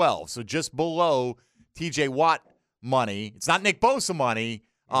 $112. So just below TJ Watt money. It's not Nick Bosa money.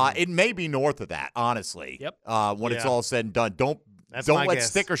 It may be north of that, honestly. Yep. When it's all said and done. Don't let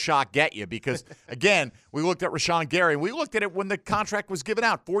sticker shock get you, because, again, we looked at Rashawn Gary. We looked at it when the contract was given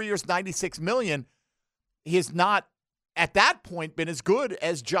out. 4 years, $96 million. He has not at that point been as good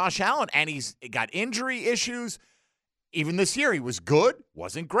as Josh Allen, and he's got injury issues. Even this year, he was good,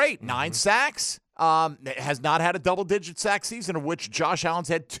 wasn't great. 9 sacks, has not had a double-digit sack season, of which Josh Allen's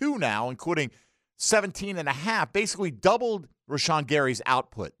had 2 now, including 17.5, basically doubled Rashawn Gary's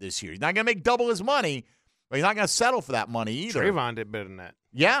output this year. He's not going to make double his money, but he's not going to settle for that money either. Trayvon did better than that.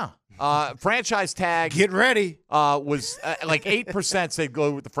 Yeah. Franchise tag. Get ready. Was like 8% said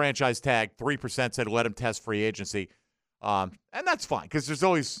go with the franchise tag. 3% said let him test free agency. And that's fine because there's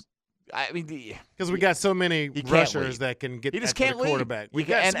always, because we got so many rushers that can get just after can't the quarterback. We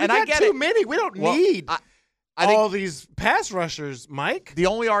got I get too many. We don't need I think all these pass rushers, Mike. The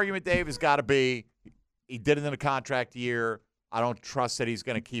only argument, Dave, has got to be he did it in a contract year. I don't trust that he's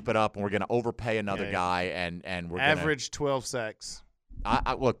going to keep it up, and we're going to overpay another guy, and we're average 12 sacks.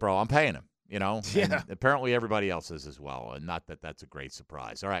 Look, bro, I'm paying him, Yeah. And apparently everybody else is as well, and not that that's a great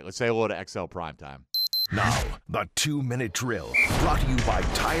surprise. All right, let's say hello to XL Primetime. Now, the 2-minute drill, brought to you by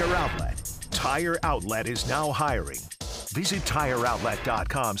Tire Outlet. Tire Outlet is now hiring. Visit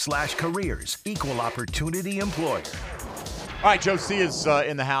TireOutlet.com/careers. Equal opportunity employer. All right, Joe C is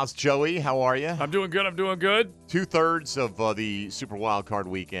in the house. Joey, how are you? I'm doing good. 2/3 of the Super Wild Card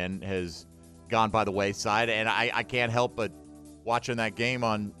weekend has gone by the wayside, and I can't help but watching that game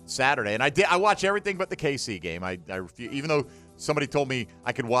on Saturday. And I watch everything but the KC game. I refuse, even though somebody told me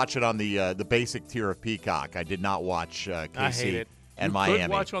I could watch it on the basic tier of Peacock. I did not watch KC I hate it. and you Miami.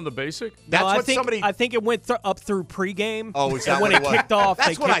 Could watch on the basic? That's I what think, somebody. I think it went up through pregame. Oh, is that and when what it was? kicked off?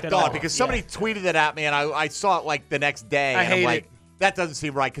 That's they what I kicked it thought off. because somebody tweeted it at me, and I saw it like the next day. I and I'm hate like, it. that doesn't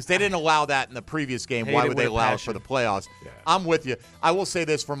seem right because they didn't allow that in the previous game. Hate Why it would they with a allow it for passion. the playoffs? Yeah. I'm with you. I will say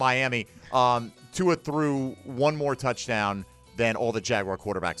this for Miami: Tua threw one more touchdown than all the Jaguar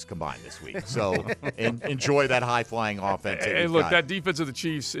quarterbacks combined this week. So enjoy that high-flying offense. Hey, look, that defense of the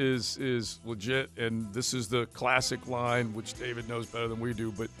Chiefs is legit, and this is the classic line, which David knows better than we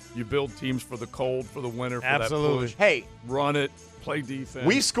do, but you build teams for the cold, for the winter, for Absolutely. that push. Hey, run it, play defense.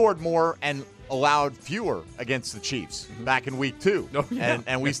 we scored more and allowed fewer against the Chiefs back in week 2. Oh, yeah.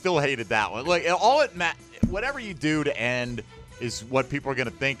 And we still hated that one. Like whatever you do to end is what people are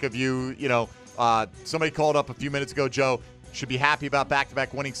going to think of you. Somebody called up a few minutes ago, Joe, should be happy about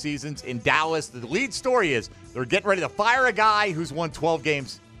back-to-back winning seasons. In Dallas, the lead story is they're getting ready to fire a guy who's won 12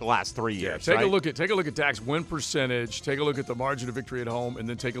 games the last 3 years. Take a look at Dak's win percentage, take a look at the margin of victory at home, and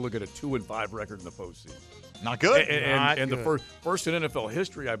then take a look at a 2-5 record in the postseason. Not good. And the first in NFL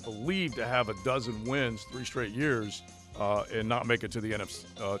history, I believe, to have a dozen wins 3 straight years and not make it to the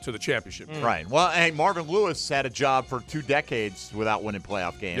to the championship. Right. Well, hey, Marvin Lewis had a job for 2 decades without winning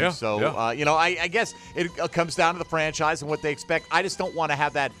playoff games. Yeah, So, yeah. I guess it comes down to the franchise and what they expect. I just don't want to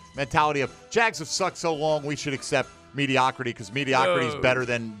have that mentality of Jags have sucked so long, we should accept mediocrity because mediocrity is better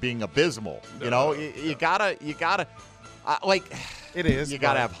than being abysmal. You gotta. It is. You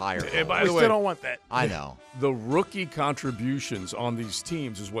gotta have higher. And by We the still way, don't want that. I know. the rookie contributions on these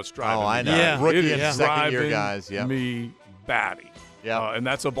teams is what's driving Oh, I me. know. Yeah. Rookie It and is second-year driving guys. Yeah. me batty. Yeah. And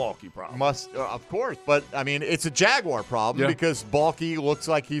that's a bulky problem. Of course. But, it's a Jaguar problem because Balky looks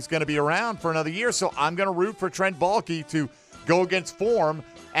like he's going to be around for another year. So I'm going to root for Trent Balky to go against form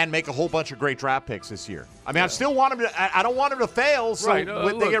and make a whole bunch of great draft picks this year. I still want him to – I don't want him to fail, so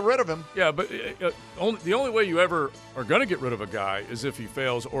Right. they get rid of him. Yeah, but the only way you ever are going to get rid of a guy is if he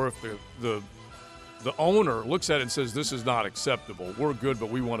fails or if the owner looks at it and says, this is not acceptable. We're good, but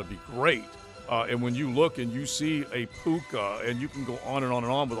we want to be great. And when you look and you see a Puka, and you can go on and on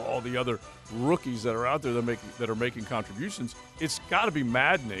and on with all the other rookies that are out there that are making contributions, it's got to be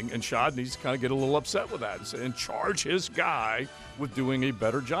maddening. And Shad needs to kind of get a little upset with that and charge his guy with doing a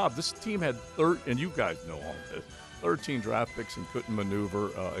better job. This team had and you guys know all of this, 13 draft picks and couldn't maneuver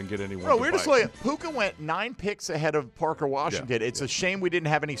and get anyone. Bro, we're just like Puka went 9 picks ahead of Parker Washington. It's a shame we didn't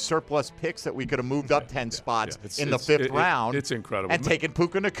have any surplus picks that we could have moved up 10 spots in the 5th round. It's incredible. And taken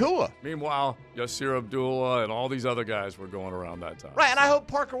Puka Nacua. Meanwhile, Yasir Abdullah and all these other guys were going around that time. Right, and I hope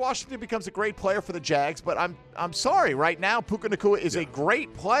Parker Washington becomes a great player for the Jags, but I'm sorry. Right now, Puka Nacua is a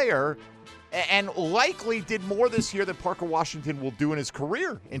great player and likely did more this year than Parker Washington will do in his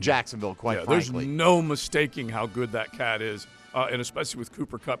career in Jacksonville, quite frankly. There's no mistaking how good that cat is, and especially with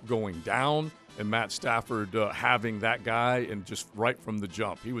Cooper Kupp going down and Matt Stafford having that guy and just right from the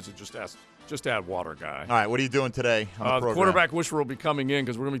jump. He was just add water guy. All right, what are you doing today on the program? Quarterback whisperer will be coming in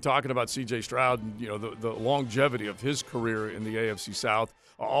because we're going to be talking about C.J. Stroud and the longevity of his career in the AFC South.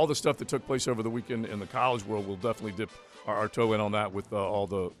 All the stuff that took place over the weekend in the college world will definitely dip our toe in on that with all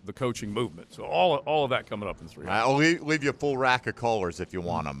the coaching movement. So all of that coming up in 3 hours. I'll leave you a full rack of callers if you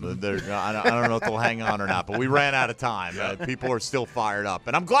want them. I don't know if they'll hang on or not, but we ran out of time. People are still fired up,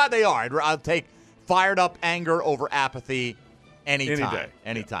 and I'm glad they are. I'll take fired up anger over apathy anytime. Any day.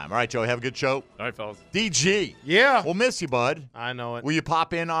 Anytime. All right, Joey, have a good show. All right, fellas. DG. Yeah. We'll miss you, bud. I know it. Will you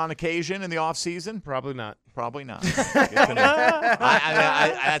pop in on occasion in the off season? Probably not. Probably not.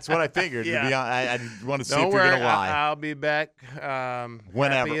 That's what I figured. Yeah. I want to see Don't if you're worry, going to lie. I'll be back Whenever.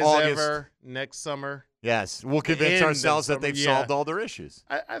 happy as August. ever next summer. Yes. We'll convince End of ourselves that summer, they've yeah. solved all their issues.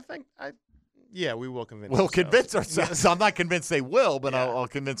 I think we will convince We'll ourselves. convince ourselves. I'm not convinced they will, but Yeah. I'll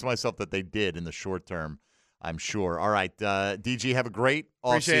convince myself that they did in the short term, I'm sure. All right, DG, have a great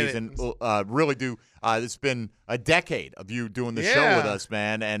Appreciate offseason. Really do. It's been a decade of you doing the show with us,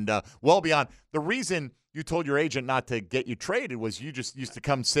 man, and well beyond. The reason you told your agent not to get you traded was you just used to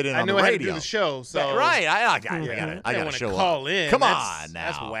come sit in on the radio. I knew I had to do the show, so right. I didn't got to wanna show call up. in. Come That's- on now.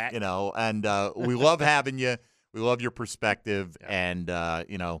 that's whack. And we love having you. We love your perspective, and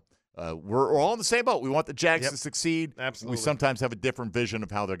we're all in the same boat. We want the Jags to succeed. Absolutely. We sometimes have a different vision of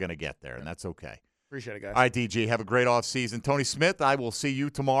how they're going to get there, and that's okay. Appreciate it, guys. All right, DG, have a great offseason. Tony Smith, I will see you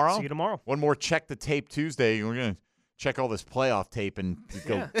tomorrow. See you tomorrow. One more Check the Tape Tuesday. We're going to check all this playoff tape and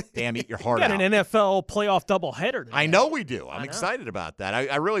go, damn, eat your heart We got out. an NFL playoff doubleheader today. I know we do. I'm excited about that.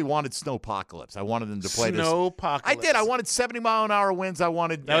 I really wanted Snowpocalypse. I wanted them to play this. Snowpocalypse. I did. I wanted 70-mile-an-hour winds. I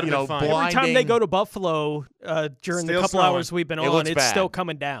wanted, That would've been fun. blinding. Every time they go to Buffalo during the Still couple snowing. hours we've been It on, looks it's bad. still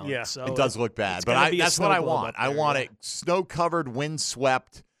coming down. Yeah. So It does look bad, it's but gonna be a that's what I snow globe want. up I there, want yeah. it snow-covered,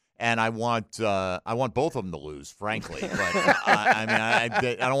 wind-swept, and I want both of them to lose, frankly. But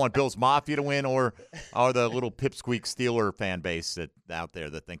I don't want Bills Mafia to win or the little pipsqueak Steeler fan base out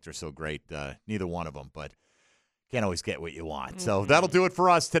there that think they're so great. Neither one of them, but can't always get what you want. So that'll do it for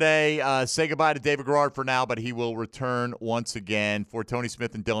us today. Say goodbye to David Garrard for now, but he will return once again. For Tony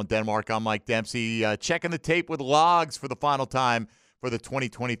Smith and Dylan Denmark, I'm Mike Dempsey. Checking the tape with Logs for the final time for the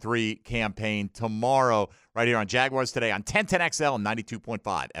 2023 campaign tomorrow, right here on Jaguars Today on 1010XL and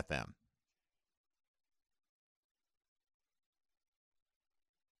 92.5 FM.